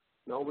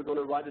 Now we're going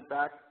to write it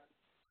back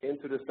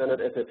into the standard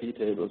SAP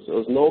table. So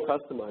there's no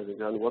customizing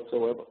done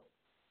whatsoever.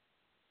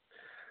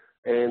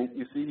 And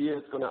you see here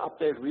it's going to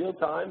update real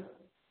time.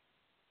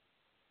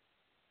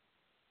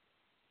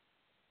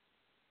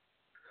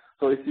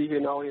 So you see here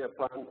now here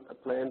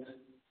planned,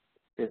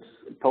 its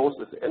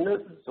post is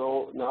ended.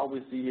 So now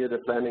we see here the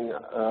planning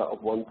of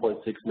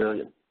 1.6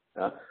 million.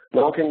 Now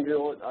I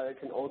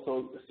can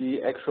also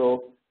see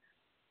actual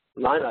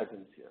line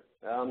items here.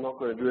 I'm not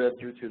going to do that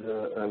due to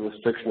the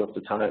restriction of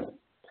the time.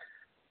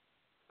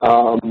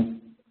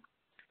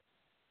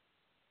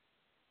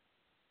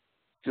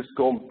 Just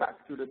going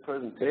back to the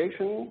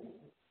presentation.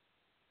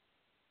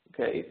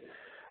 Okay,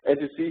 as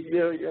you see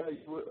here,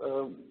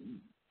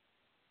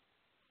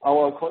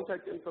 our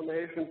contact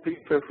information, please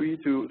feel free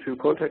to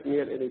contact me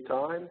at any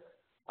time.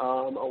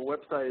 Our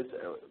website is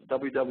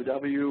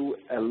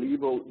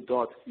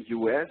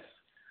www.alivo.us.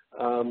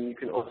 You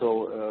can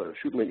also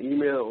shoot me an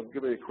email or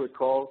give me a quick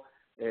call,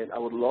 and I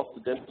would love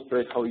to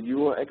demonstrate how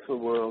your Excel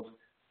world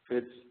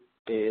fits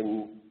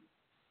in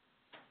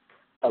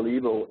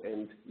Alivo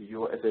and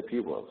your SAP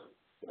world.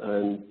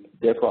 And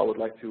therefore, I would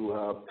like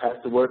to pass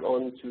the word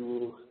on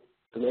to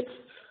the next.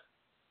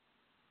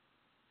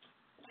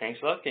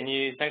 Thanks a lot.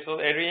 Thanks a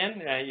lot,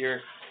 Adrian.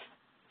 You're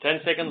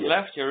 10 seconds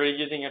left. You're already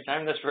using your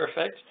time. That's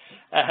perfect.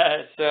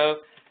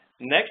 So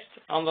next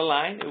on the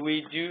line,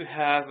 we do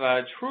have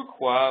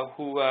Truqua,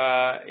 who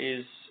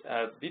is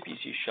a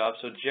BPC shop.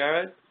 So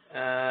Jared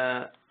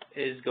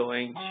is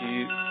going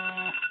to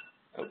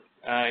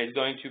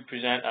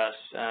present us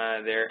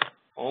their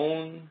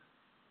own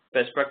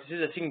best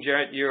practices. I think,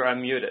 Jared, you're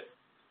unmuted.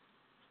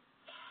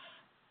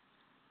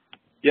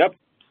 Yep.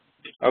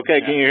 Okay,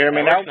 can you hear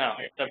me now?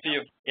 It's up to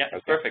you. Yeah, okay.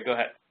 Perfect. Go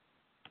ahead.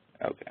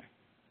 Okay.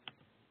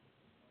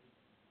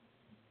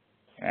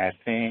 I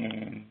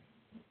think,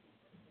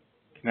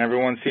 can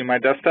everyone see my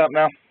desktop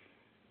now?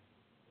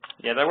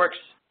 Yeah, that works.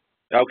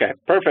 Okay,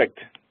 perfect.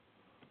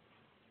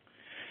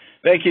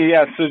 Thank you.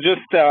 Yeah, so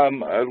just a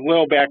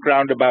little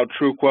background about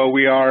Truqua.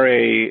 We are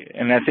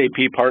an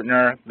SAP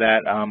partner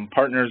that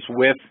partners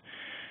with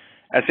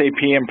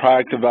SAP in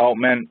product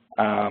development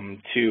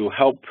to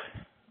help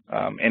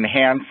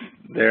enhance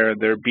their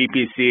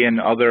BPC and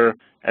other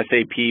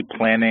SAP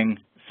planning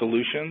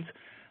solutions.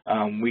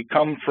 We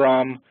come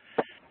from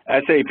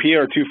SAP.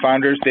 Our two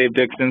founders, Dave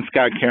Dixon,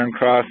 Scott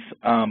Carencross,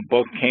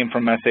 both came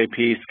from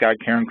SAP. Scott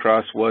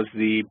Carencross was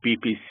the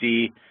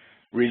BPC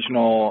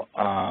regional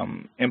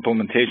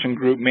implementation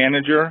group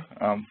manager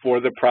for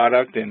the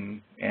product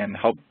and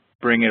helped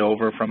bring it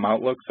over from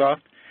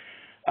OutlookSoft.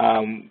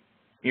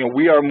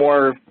 We are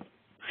more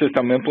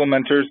system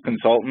implementers,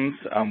 consultants.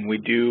 We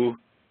do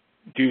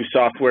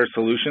software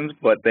solutions,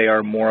 but they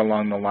are more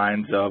along the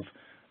lines of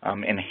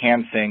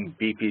enhancing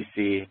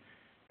BPC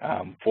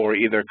for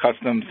either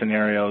custom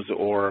scenarios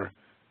or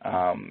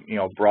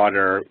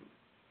broader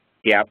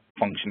gap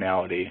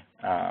functionality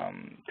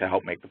to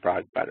help make the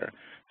product better.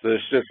 So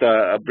there's just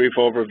a brief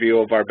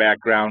overview of our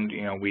background.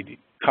 We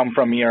come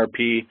from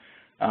ERP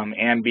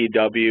and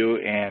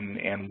BW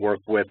and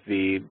work with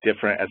the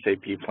different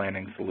SAP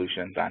planning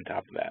solutions on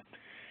top of that.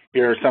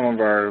 Here are some of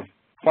our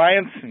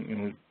clients.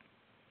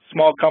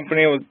 Small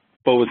company,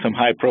 but with some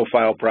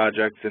high-profile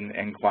projects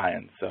and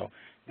clients. So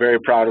very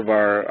proud of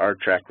our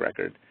track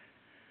record.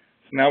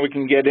 So now we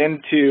can get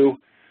into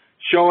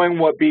showing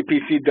what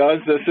BPC does.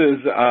 This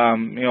is a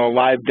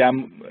live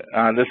demo.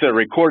 This is a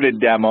recorded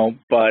demo,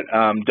 but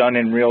done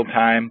in real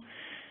time.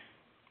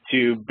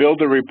 To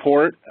build a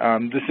report,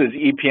 this is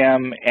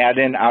EPM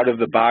add-in out of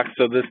the box.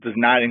 So this does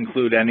not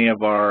include any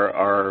of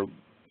our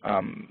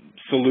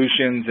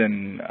solutions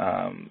and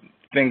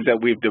things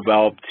that we've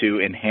developed to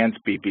enhance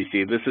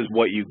BPC. This is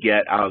what you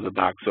get out of the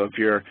box. So if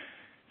you're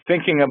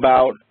thinking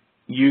about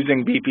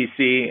using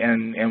BPC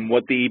and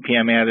what the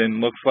EPM add-in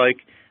looks like,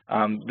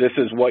 this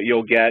is what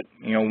you'll get,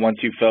 once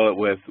you fill it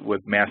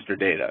with master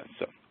data.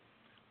 So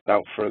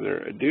without further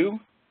ado,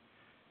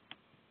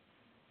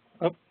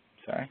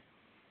 sorry.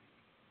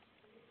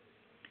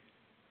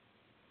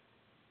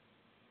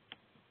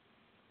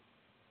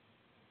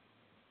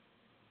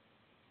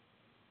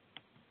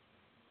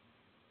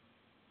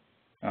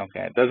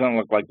 Okay, it doesn't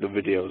look like the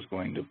video is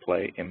going to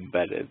play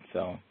embedded,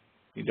 so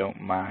if you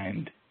don't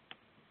mind.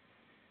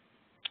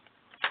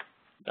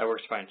 That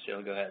works fine,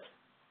 Sheila. Go ahead.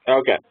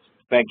 Okay,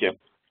 thank you.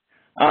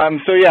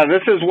 So yeah,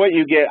 this is what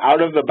you get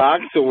out of the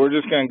box, so we're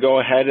just going to go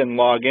ahead and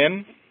log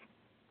in.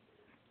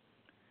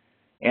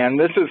 And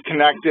this is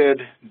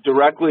connected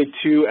directly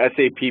to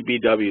SAP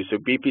BW. So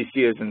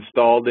BPC is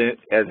installed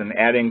as an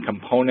add-in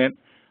component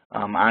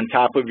on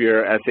top of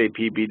your SAP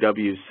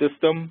BW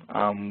system,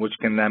 which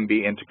can then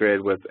be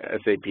integrated with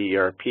SAP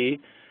ERP.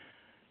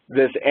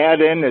 This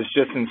add-in is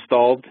just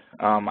installed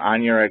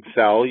on your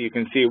Excel. You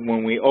can see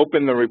when we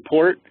open the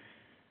report,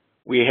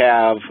 we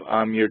have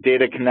your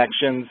data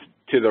connections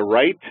to the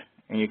right,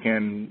 and you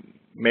can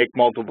make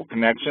multiple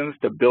connections.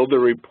 To build a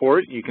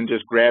report, you can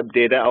just grab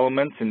data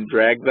elements and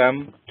drag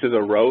them to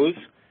the rows,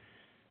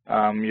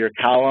 your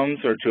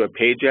columns, or to a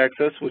page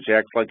axis, which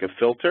acts like a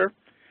filter.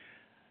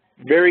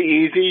 Very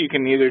easy. You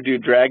can either do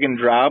drag and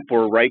drop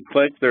or right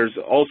click. There's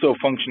also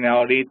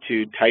functionality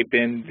to type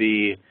in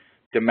the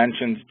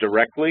dimensions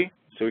directly.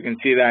 So we can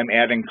see that I'm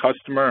adding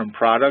customer and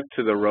product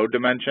to the row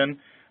dimension.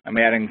 I'm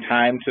adding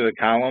time to the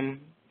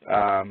column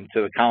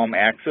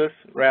axis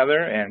rather,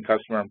 and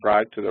customer and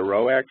product to the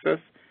row axis.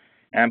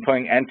 And I'm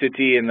putting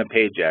entity in the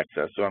page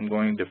axis. So I'm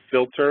going to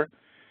filter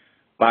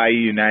by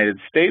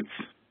United States,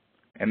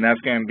 and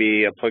that's going to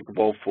be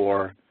applicable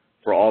for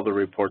all the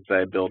reports that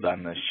I build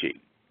on this sheet.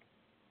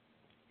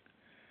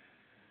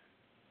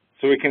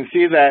 So we can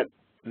see that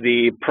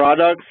the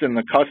products and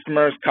the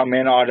customers come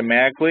in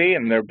automatically,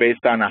 and they're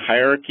based on a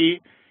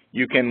hierarchy.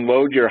 You can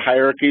load your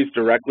hierarchies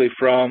directly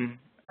from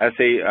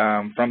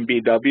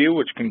BW,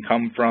 which can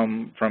come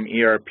from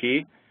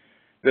ERP.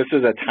 This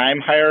is a time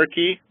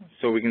hierarchy,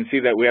 so we can see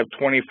that we have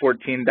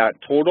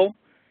 2014.total.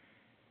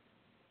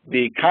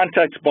 The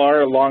context bar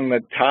along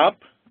the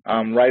top,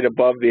 right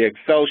above the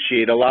Excel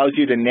sheet, allows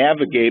you to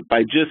navigate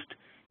by just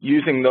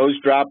using those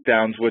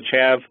drop-downs, which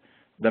have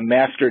the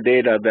master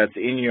data that's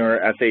in your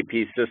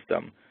SAP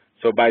system.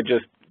 So by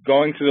just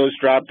going to those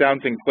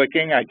drop-downs and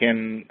clicking, I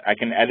can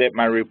edit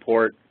my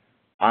report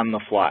on the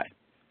fly.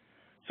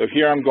 So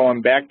here I'm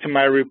going back to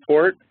my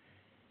report,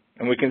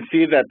 and we can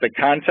see that the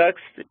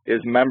context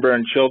is member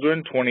and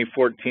children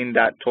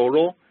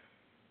 2014.total,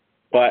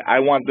 but I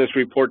want this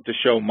report to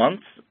show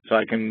months, so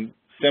I can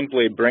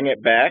simply bring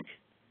it back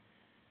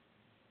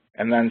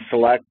and then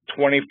select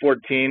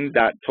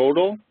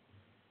 2014.total,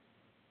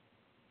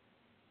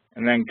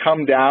 and then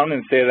come down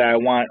and say that I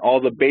want all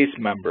the base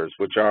members,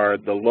 which are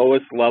the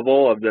lowest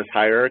level of this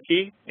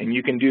hierarchy, and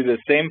you can do the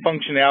same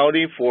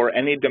functionality for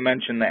any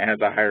dimension that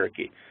has a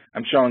hierarchy.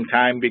 I'm showing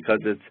time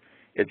because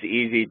it's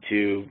easy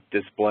to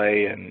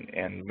display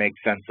and make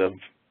sense of,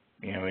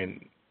 in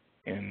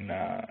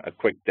a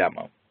quick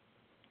demo.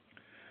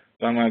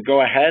 So I'm going to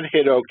go ahead,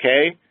 hit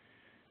OK.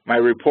 My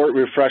report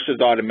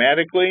refreshes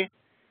automatically,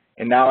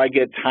 and now I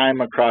get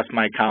time across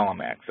my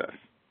column axis.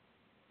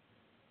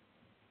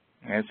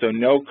 And so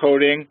no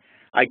coding.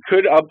 I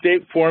could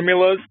update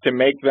formulas to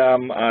make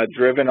them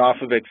driven off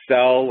of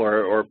Excel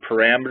or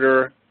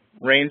parameter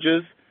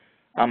ranges.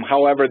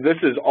 However, this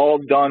is all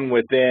done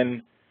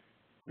within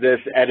this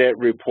Edit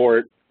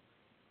Report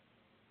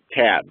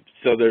tab.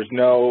 So there's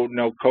no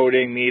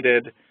coding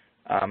needed.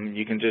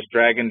 You can just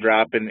drag and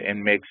drop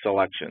and make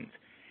selections.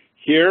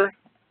 Here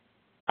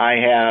I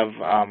have,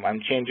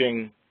 I'm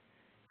changing,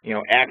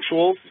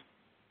 actuals.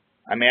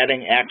 I'm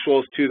adding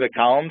actuals to the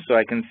column so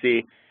I can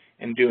see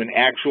and do an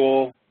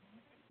actual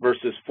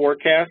versus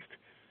forecast.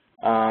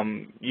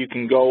 You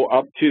can go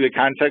up to the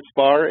context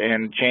bar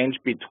and change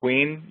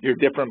between your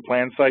different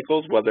plan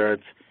cycles, whether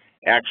it's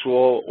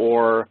actual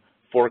or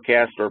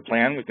forecast or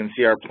plan. We can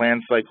see our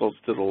plan cycles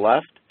to the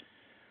left.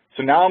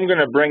 So now I'm going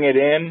to bring it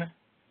in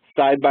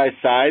side by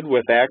side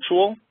with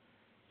actual.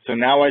 So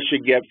now I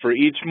should get for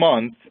each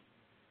month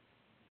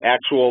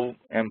actual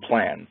and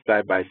plan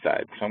side by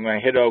side. So I'm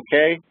going to hit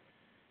OK,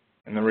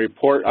 and the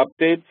report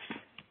updates.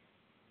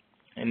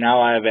 And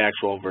now I have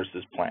actual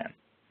versus plan.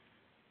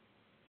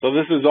 So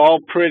this is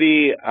all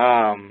pretty,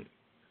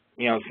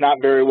 it's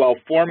not very well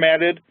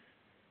formatted.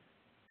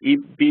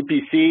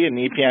 BPC and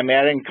EPM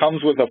add-in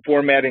comes with a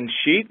formatting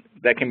sheet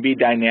that can be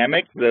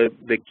dynamic.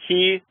 The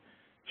key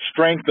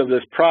strength of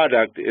this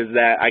product is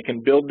that I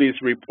can build these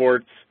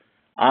reports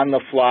on the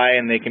fly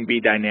and they can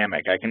be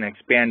dynamic. I can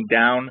expand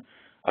down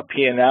a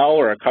P&L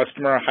or a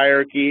customer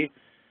hierarchy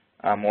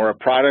or a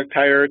product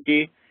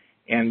hierarchy,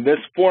 and this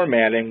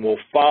formatting will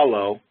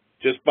follow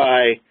just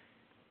by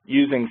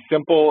using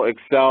simple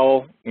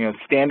Excel,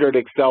 standard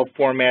Excel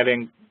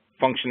formatting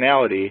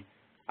functionality,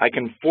 I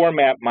can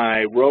format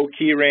my row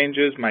key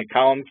ranges, my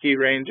column key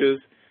ranges,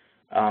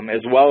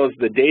 as well as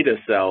the data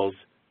cells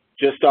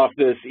just off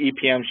this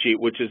EPM sheet,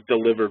 which is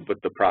delivered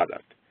with the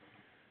product.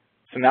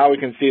 So now we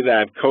can see that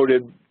I've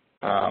coded,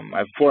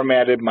 I've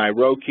formatted my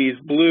row keys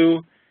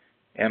blue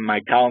and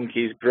my column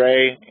keys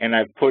gray, and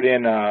I've put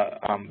in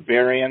a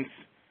variance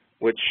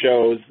which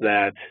shows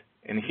that,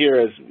 and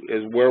here is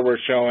where we're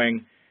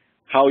showing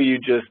how you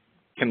just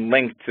can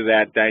link to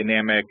that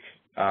dynamic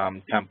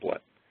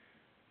template.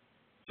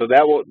 So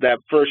that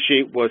first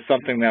sheet was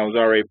something that was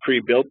already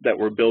pre-built that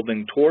we're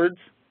building towards.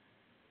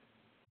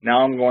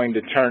 Now I'm going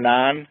to turn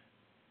on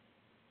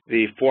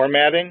the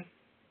formatting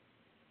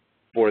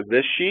for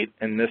this sheet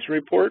and this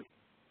report.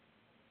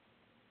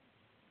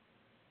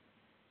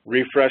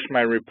 Refresh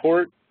my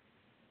report,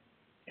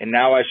 and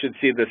now I should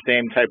see the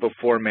same type of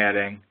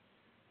formatting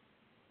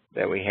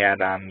that we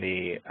had on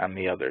the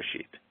other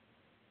sheet.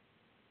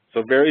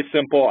 So very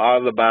simple, out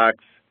of the box,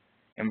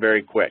 and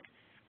very quick.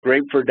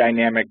 Great for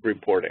dynamic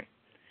reporting.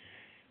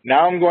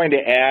 Now I'm going to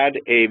add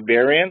a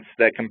variance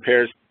that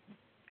compares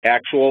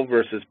actual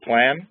versus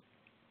plan.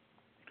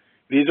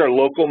 These are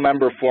local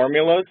member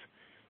formulas,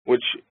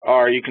 which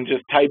are, you can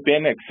just type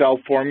in Excel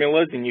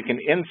formulas and you can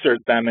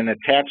insert them and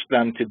attach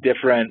them to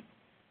different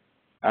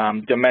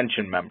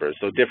dimension members,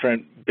 so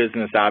different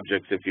business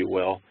objects, if you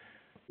will.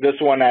 This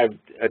one I've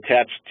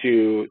attached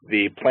to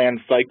the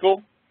plan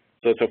cycle,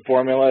 so it's a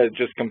formula that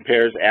just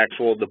compares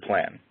actual to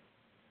plan.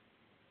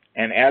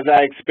 And as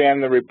I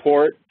expand the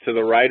report to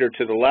the right or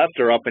to the left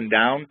or up and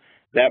down,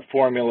 that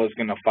formula is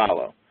going to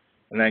follow.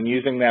 And then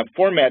using that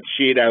format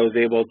sheet, I was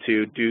able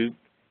to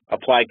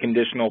apply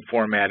conditional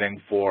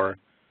formatting for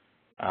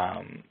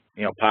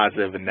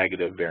positive and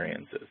negative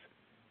variances.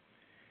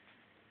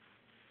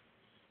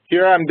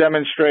 Here I'm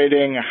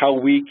demonstrating how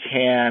we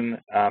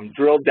can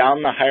drill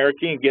down the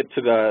hierarchy and get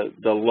to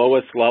the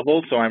lowest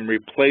level. So I'm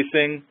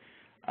replacing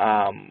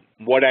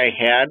what I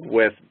had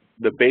with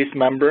the base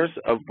members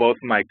of both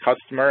my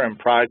customer and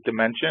product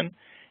dimension.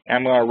 And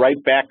I'm going to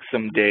write back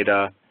some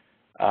data.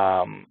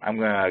 I'm going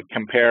to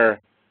compare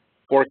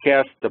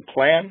forecast to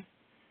plan,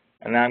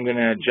 and then I'm going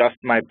to adjust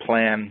my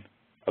plan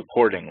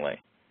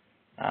accordingly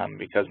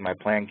because my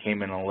plan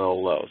came in a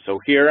little low. So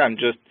here I'm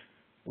just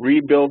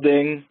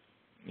rebuilding,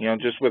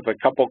 just with a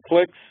couple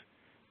clicks,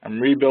 I'm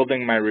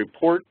rebuilding my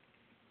report.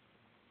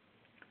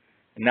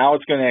 And now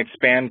it's going to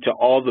expand to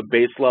all the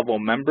base level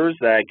members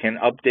that I can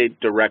update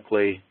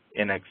directly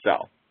in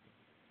Excel.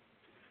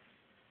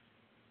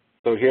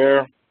 So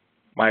here,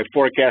 my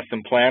forecast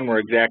and plan were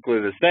exactly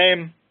the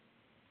same.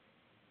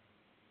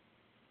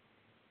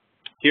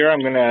 Here I'm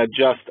going to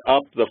adjust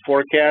up the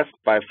forecast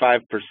by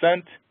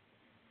 5%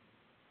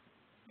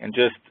 and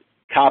just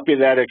copy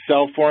that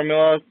Excel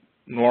formula,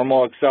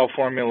 normal Excel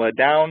formula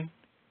down.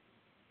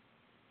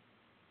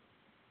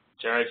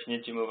 Jared, you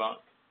need to move on.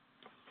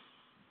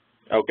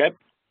 Okay.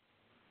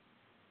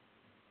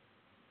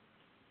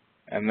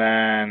 And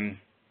then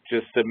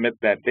just submit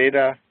that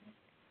data,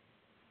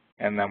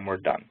 and then we're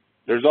done.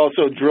 There's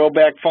also drill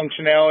back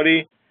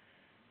functionality,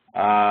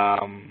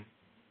 and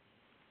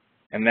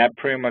that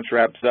pretty much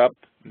wraps up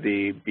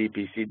the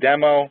BPC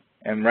demo,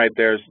 and right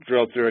there's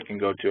drill through it can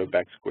go to a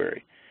BEX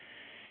query.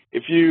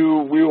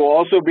 We will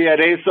also be at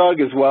ASUG,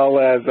 as well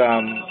as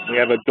we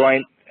have a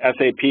joint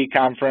SAP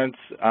conference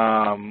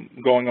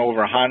going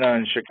over HANA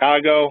in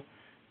Chicago,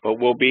 but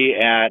we'll be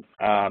at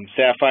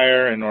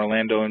Sapphire in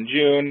Orlando in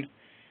June,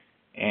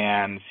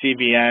 and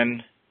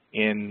CVN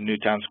in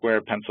Newtown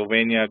Square,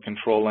 Pennsylvania,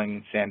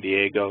 controlling San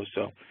Diego.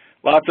 So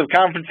lots of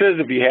conferences.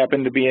 If you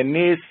happen to be in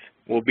Nice,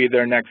 we'll be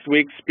there next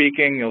week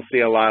speaking. You'll see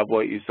a lot of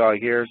what you saw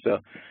here. So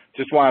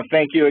just want to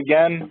thank you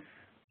again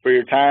for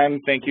your time.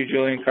 Thank you,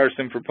 Julie and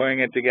Carson, for putting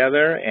it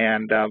together.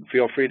 And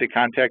feel free to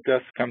contact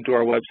us. Come to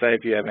our website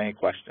if you have any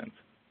questions.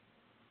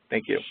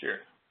 Thank you. Sure.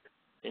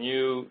 Can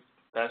you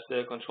pass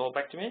the control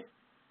back to me?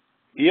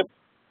 Yep.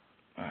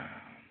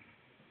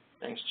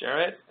 Thanks,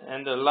 Jared.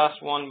 And the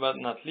last one but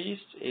not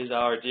least is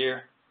our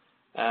dear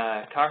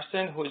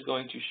Carsten, who is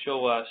going to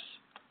show us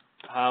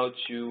how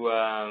to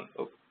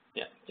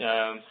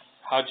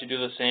how to do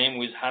the same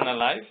with HANA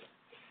Live.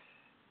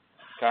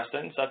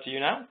 Carsten, it's up to you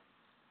now.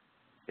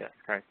 Yes,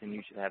 Carsten,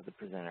 you should have the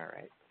presenter,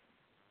 right?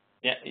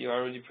 Yeah, you're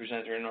already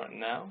presenter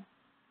now.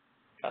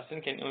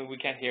 Carsten, we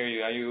can't hear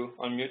you. Are you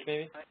on mute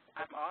maybe?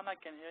 I'm on, I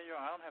can hear you.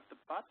 I don't have the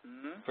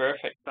button.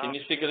 Perfect. Can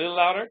you speak a little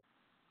louder?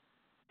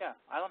 Yeah,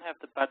 I don't have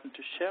the button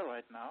to share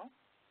right now.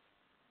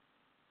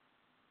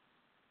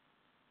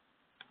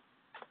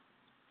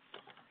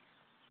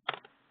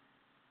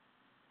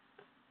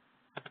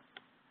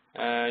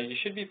 You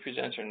should be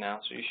presenter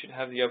now, so you should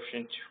have the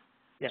option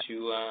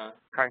to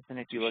Carson,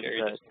 if you look at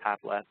the top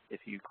left,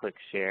 if you click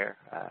share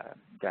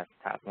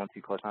desktop, once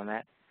you click on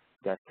that,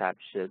 desktop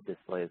should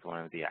display as one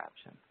of the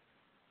options.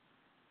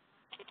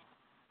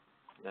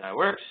 That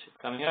works.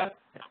 Coming up.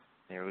 Yeah,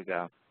 there we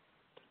go.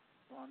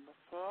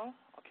 Wonderful.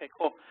 Okay,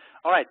 cool.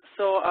 All right,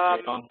 so,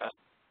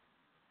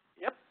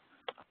 yep,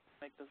 I'll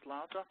make this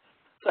louder.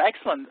 So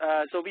excellent.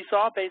 So we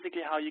saw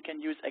basically how you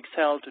can use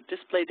Excel to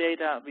display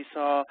data. We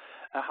saw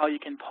how you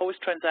can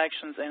post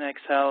transactions in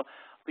Excel.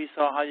 We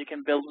saw how you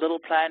can build little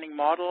planning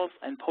models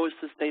and post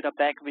this data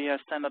back via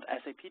standard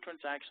SAP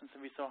transactions.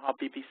 And we saw how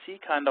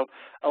BPC kind of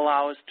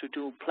allows to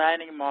do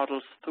planning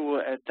models through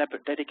a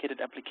dedicated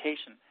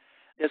application.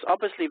 There's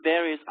obviously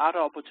various other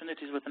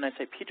opportunities within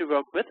SAP to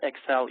work with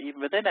Excel,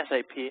 even within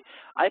SAP.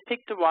 I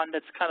picked the one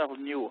that's kind of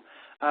new,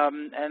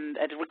 and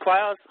it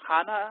requires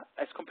HANA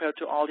as compared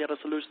to all the other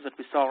solutions that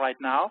we saw right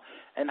now.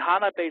 And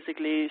HANA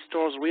basically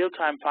stores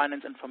real-time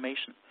finance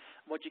information.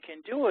 What you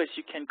can do is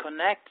you can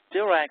connect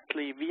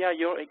directly via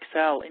your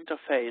Excel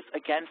interface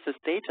against this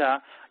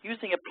data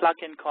using a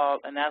plugin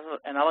called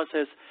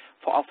Analysis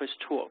for Office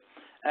tool.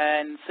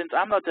 And since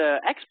I'm not an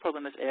expert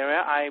in this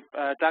area, I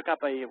dug up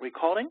a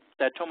recording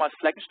that Thomas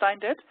Fleckenstein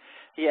did.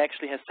 He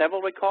actually has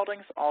several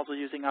recordings, also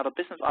using other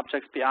business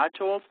objects BI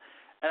tools.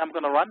 And I'm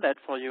going to run that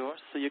for you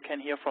so you can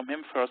hear from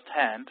him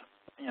firsthand,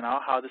 you know,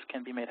 how this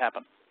can be made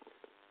happen.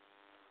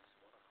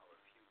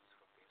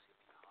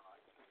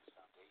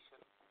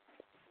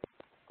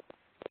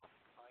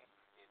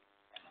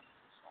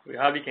 We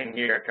hardly can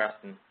hear,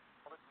 Carsten.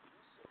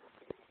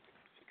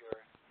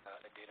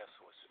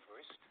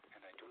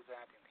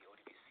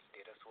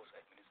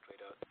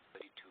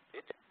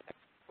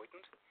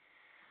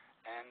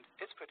 And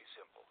it's pretty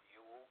simple.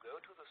 You will go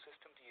to the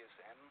System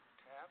DSM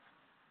tab,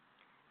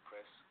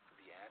 press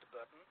the Add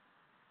button,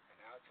 and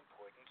now it's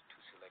important to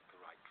select the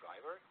right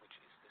driver, which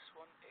is this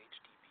one,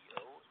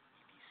 HDBO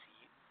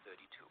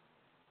EBC32.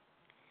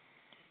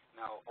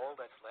 Now, all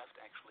that's left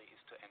actually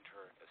is to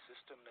enter a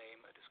system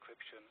name, a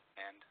description,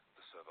 and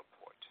the server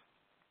port.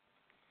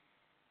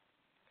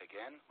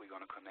 Again, we're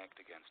going to connect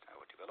against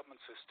our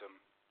development system.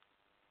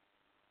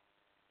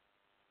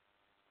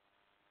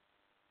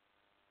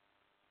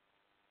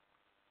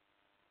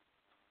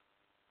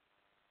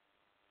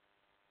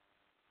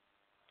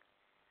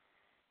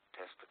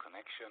 Test the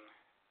connection.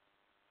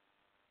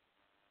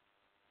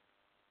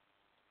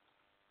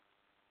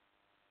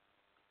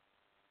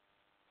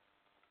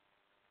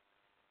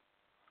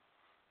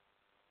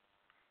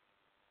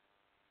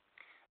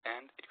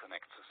 And it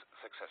connects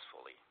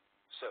successfully.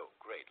 So,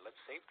 great. Let's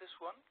save this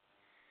one.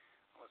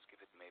 Let's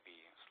give it maybe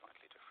a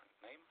slightly different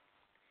name.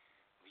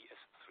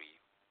 VS3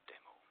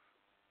 demo.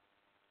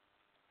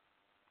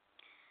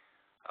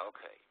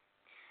 Okay.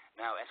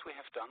 Now, as we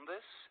have done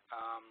this,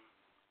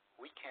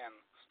 we can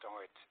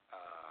start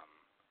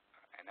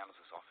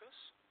Analysis Office.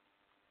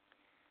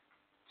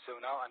 So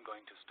now I'm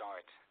going to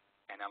start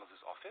Analysis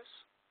Office.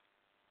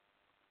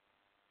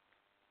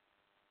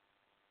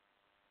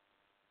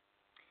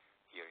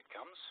 Here it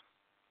comes.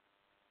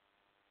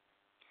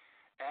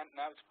 And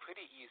now it's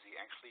pretty easy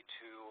actually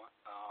to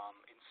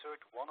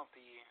insert one of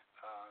the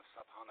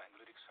SAP HANA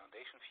Analytics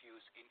Foundation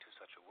views into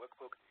such a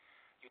workbook.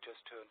 You just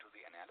turn to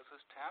the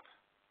Analysis tab,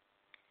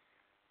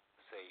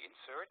 say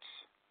Insert,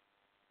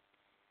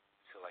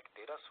 select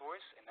Data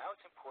Source, and now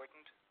it's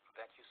important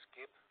that you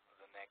skip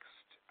the next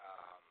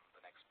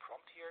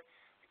prompt here,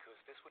 because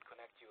this would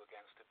connect you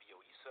against the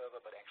BOE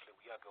server, but actually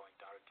we are going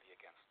directly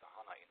against the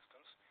HANA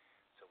instance.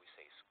 So we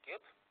say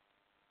skip,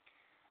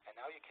 and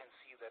now you can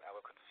see that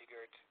our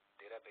configured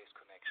database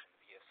connection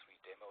VS3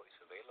 demo is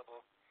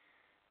available.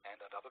 And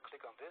I double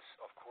click on this.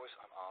 Of course,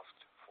 I'm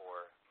asked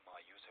for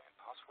my user and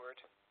password.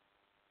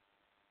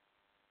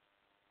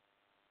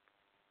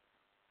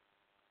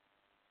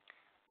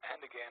 And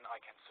again, I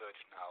can search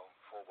now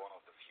for one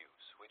of the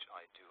views, which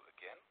I do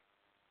again.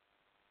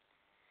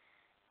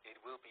 It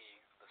will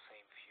be the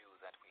same view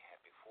that we had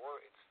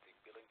before. It's the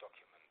billing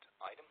document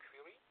item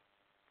query.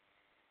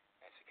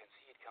 As you can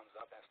see, it comes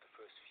up as the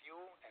first view,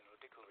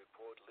 analytical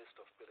report, list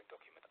of billing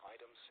document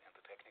items, and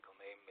the technical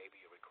name,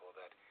 maybe you recall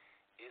that,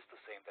 is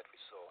the same that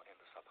we saw in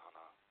the SAP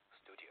HANA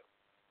Studio.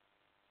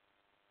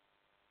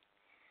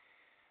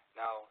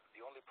 Now,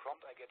 the only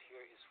prompt I get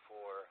here is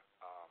for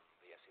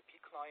the SAP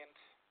client.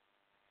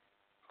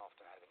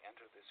 After having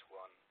entered this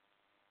one,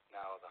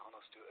 now the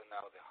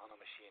HANA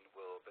machine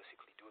will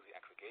basically do the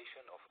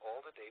aggregation of all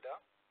the data,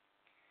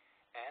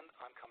 and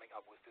I'm coming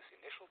up with this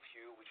initial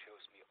view which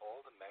shows me all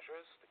the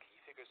measures, the key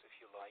figures if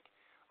you like,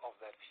 of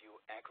that view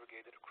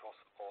aggregated across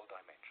all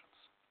dimensions.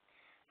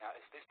 Now,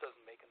 as this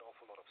doesn't make an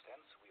awful lot of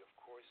sense, we of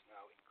course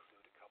now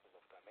include a couple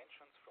of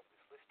dimensions from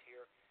this list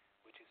here,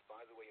 which is,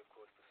 by the way, of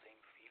course, the same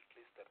field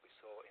list that we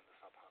saw in the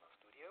SAP HANA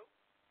Studio.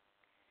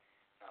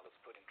 Now let's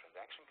put in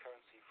transaction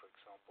currency, for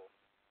example.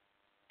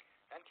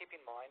 And keep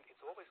in mind,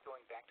 it's always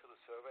going back to the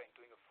server and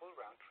doing a full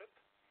round trip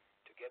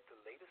to get the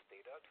latest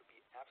data to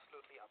be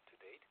absolutely up to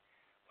date.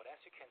 But as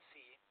you can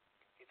see,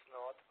 it's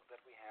not that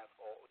we have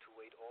to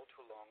wait all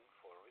too long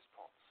for a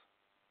response.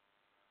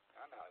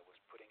 And now I was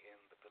putting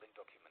in the billing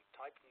document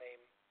type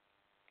name.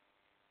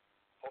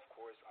 Of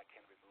course, I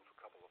can remove a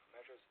couple of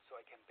measures, so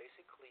I can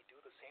basically do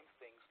the same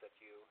things that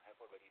you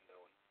have already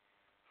known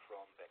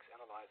from Bex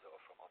Analyzer or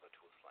from other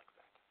tools like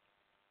that.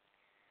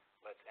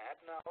 Let's add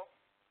now,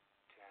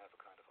 to have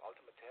a kind of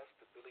ultimate test,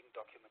 the billing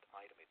document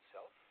item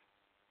itself,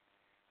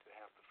 to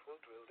have the full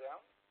drill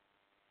down.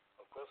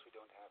 Of course, we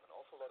don't have an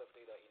awful lot of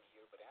data in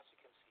here, but as you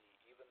can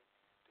see, even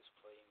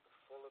displaying the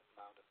full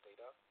amount of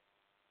data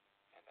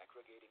and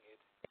aggregating it,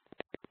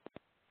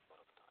 a lot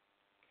of time.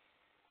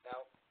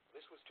 Now,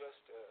 this was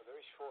just a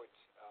very short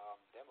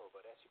demo,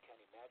 but as you can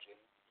imagine,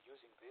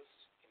 using this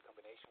in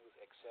combination with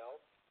Excel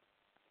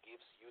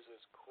gives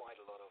users quite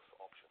a lot of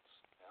options.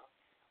 Yeah?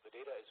 The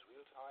data is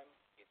real-time,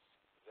 it's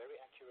very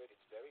accurate,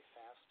 it's very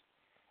fast,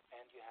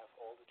 and you have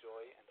all the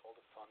joy and all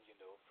the fun you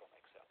know from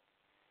Excel.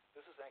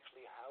 This is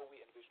actually how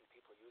we envision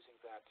people using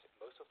that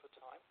most of the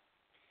time.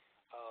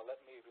 Let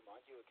me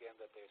remind you again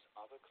that there's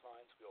other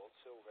clients we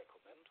also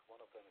recommend. One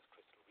of them is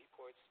Crystal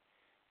Reports.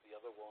 The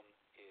other one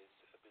is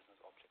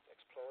Business Object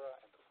Explorer.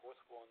 And the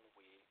fourth one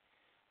we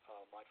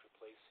might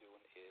replace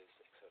soon is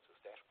Excel's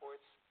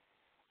Dashboards.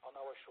 On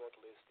our short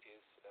list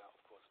is,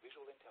 of course,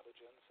 Visual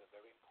Intelligence, a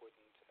very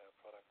important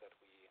product that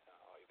we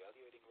are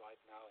evaluating right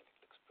now, and it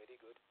looks pretty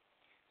good.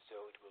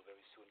 So it will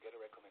very soon get a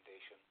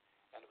recommendation.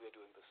 And we're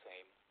doing the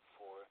same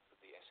for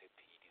the SAP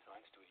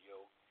Design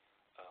Studio,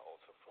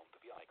 also from the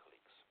BI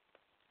colleagues.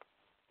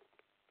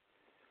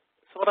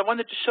 So what I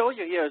wanted to show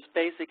you here is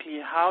basically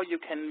how you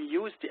can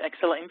use the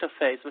Excel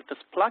interface with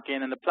this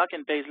plugin, and the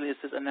plugin basically is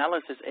this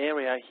analysis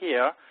area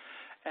here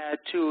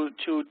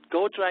to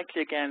go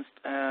directly against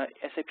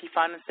SAP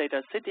Finance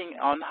data sitting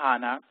on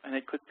HANA, and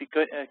it could be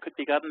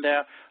gotten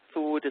there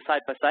through the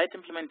side-by-side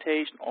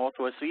implementation or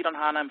through a suite on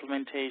HANA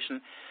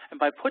implementation. And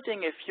by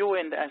putting a few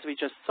in, as we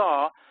just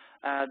saw,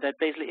 that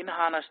basically in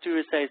HANA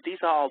Studio says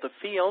these are all the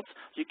fields.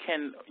 You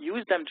can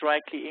use them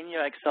directly in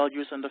your Excel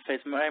user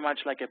interface, very much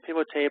like a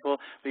pivot table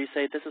where you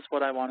say this is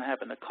what I want to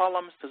have in the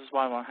columns, this is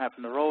what I want to have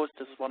in the rows,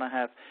 this is what I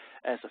have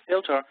as a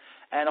filter.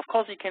 And of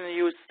course you can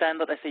use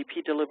standard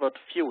SAP delivered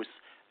views.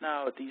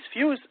 Now these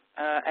views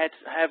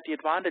have the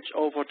advantage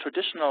over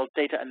traditional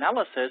data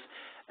analysis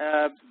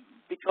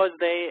because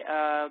they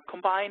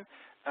combine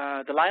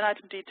the line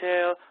item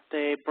detail,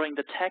 they bring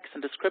the text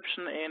and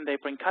description in, they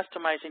bring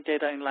customizing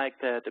data in like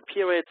the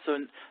period. So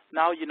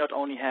now you not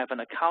only have an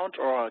account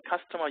or a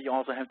customer, you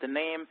also have the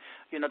name.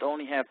 You not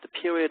only have the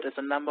period as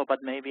a number, but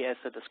maybe as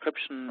a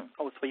description,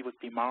 03 would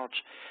be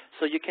March.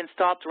 So you can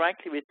start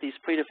directly with these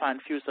predefined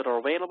views that are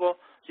available.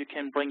 You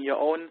can bring your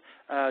own,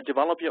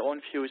 develop your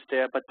own views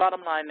there. But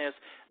bottom line is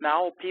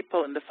now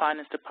people in the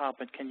finance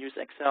department can use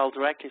Excel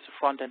directly as a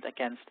front end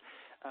against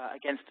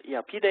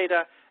ERP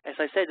data. As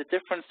I said, the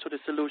difference to the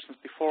solutions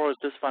before is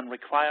this one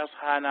requires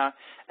HANA,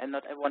 and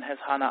not everyone has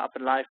HANA up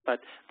and live, but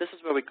this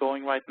is where we're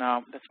going right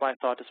now. That's why I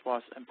thought this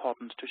was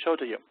important to show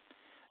to you.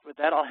 With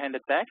that, I'll hand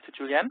it back to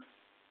Julian.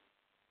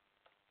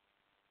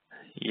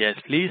 Yes,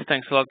 please.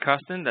 Thanks a lot,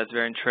 Carsten. That's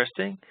very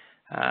interesting.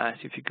 So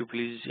if you could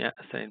please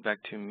send it back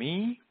to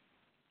me.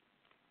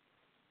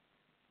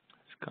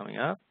 It's coming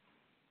up.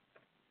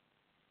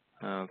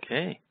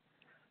 Okay.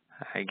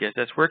 I guess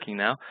that's working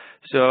now.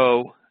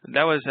 So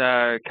that was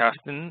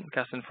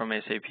Carsten from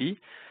SAP.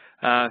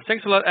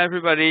 Thanks a lot,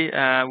 everybody.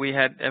 We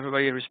had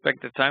everybody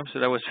respect the time, so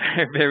that was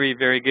very,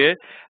 very good.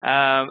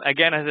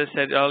 Again, as I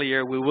said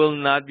earlier, we will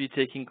not be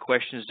taking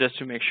questions just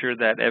to make sure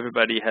that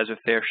everybody has a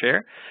fair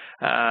share.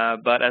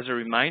 But as a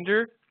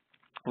reminder,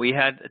 we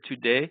had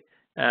today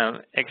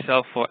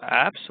Excel for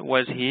Apps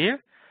was here.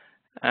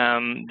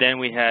 Then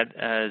we had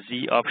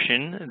Z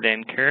option,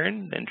 then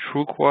Kern, then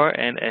TrueCore,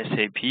 and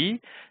SAP.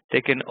 They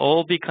can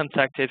all be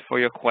contacted for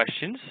your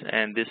questions,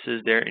 and this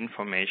is their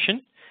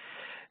information.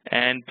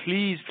 And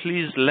please,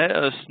 please let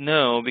us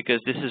know,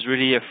 because this is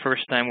really a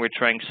first time we're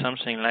trying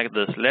something like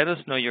this. Let us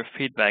know your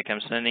feedback.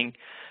 I'm sending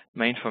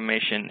my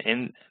information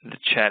in the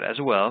chat as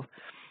well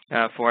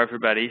for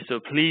everybody. So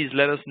please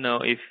let us know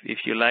if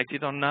you liked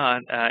it or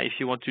not, if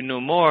you want to know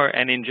more,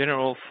 and in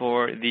general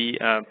for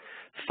the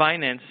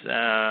finance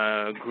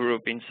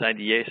group inside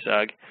the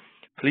ASUG,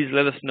 please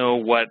let us know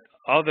what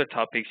other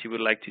topics you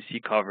would like to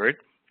see covered.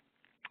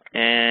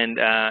 And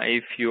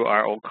if you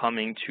are all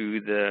coming to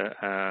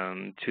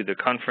the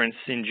conference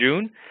in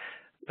June,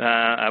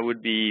 I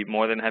would be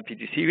more than happy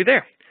to see you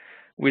there.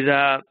 With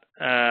that,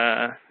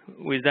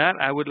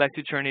 I would like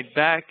to turn it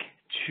back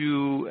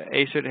to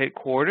ASUG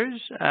headquarters.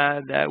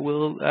 That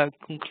will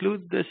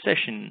conclude the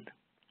session.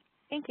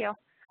 Thank you.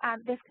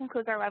 This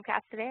concludes our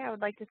webcast today. I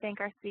would like to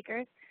thank our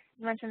speakers.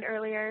 As mentioned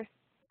earlier,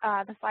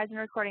 the slides and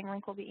recording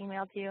link will be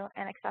emailed to you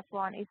and accessible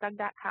on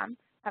asug.com.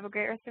 Have a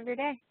great rest of your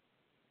day.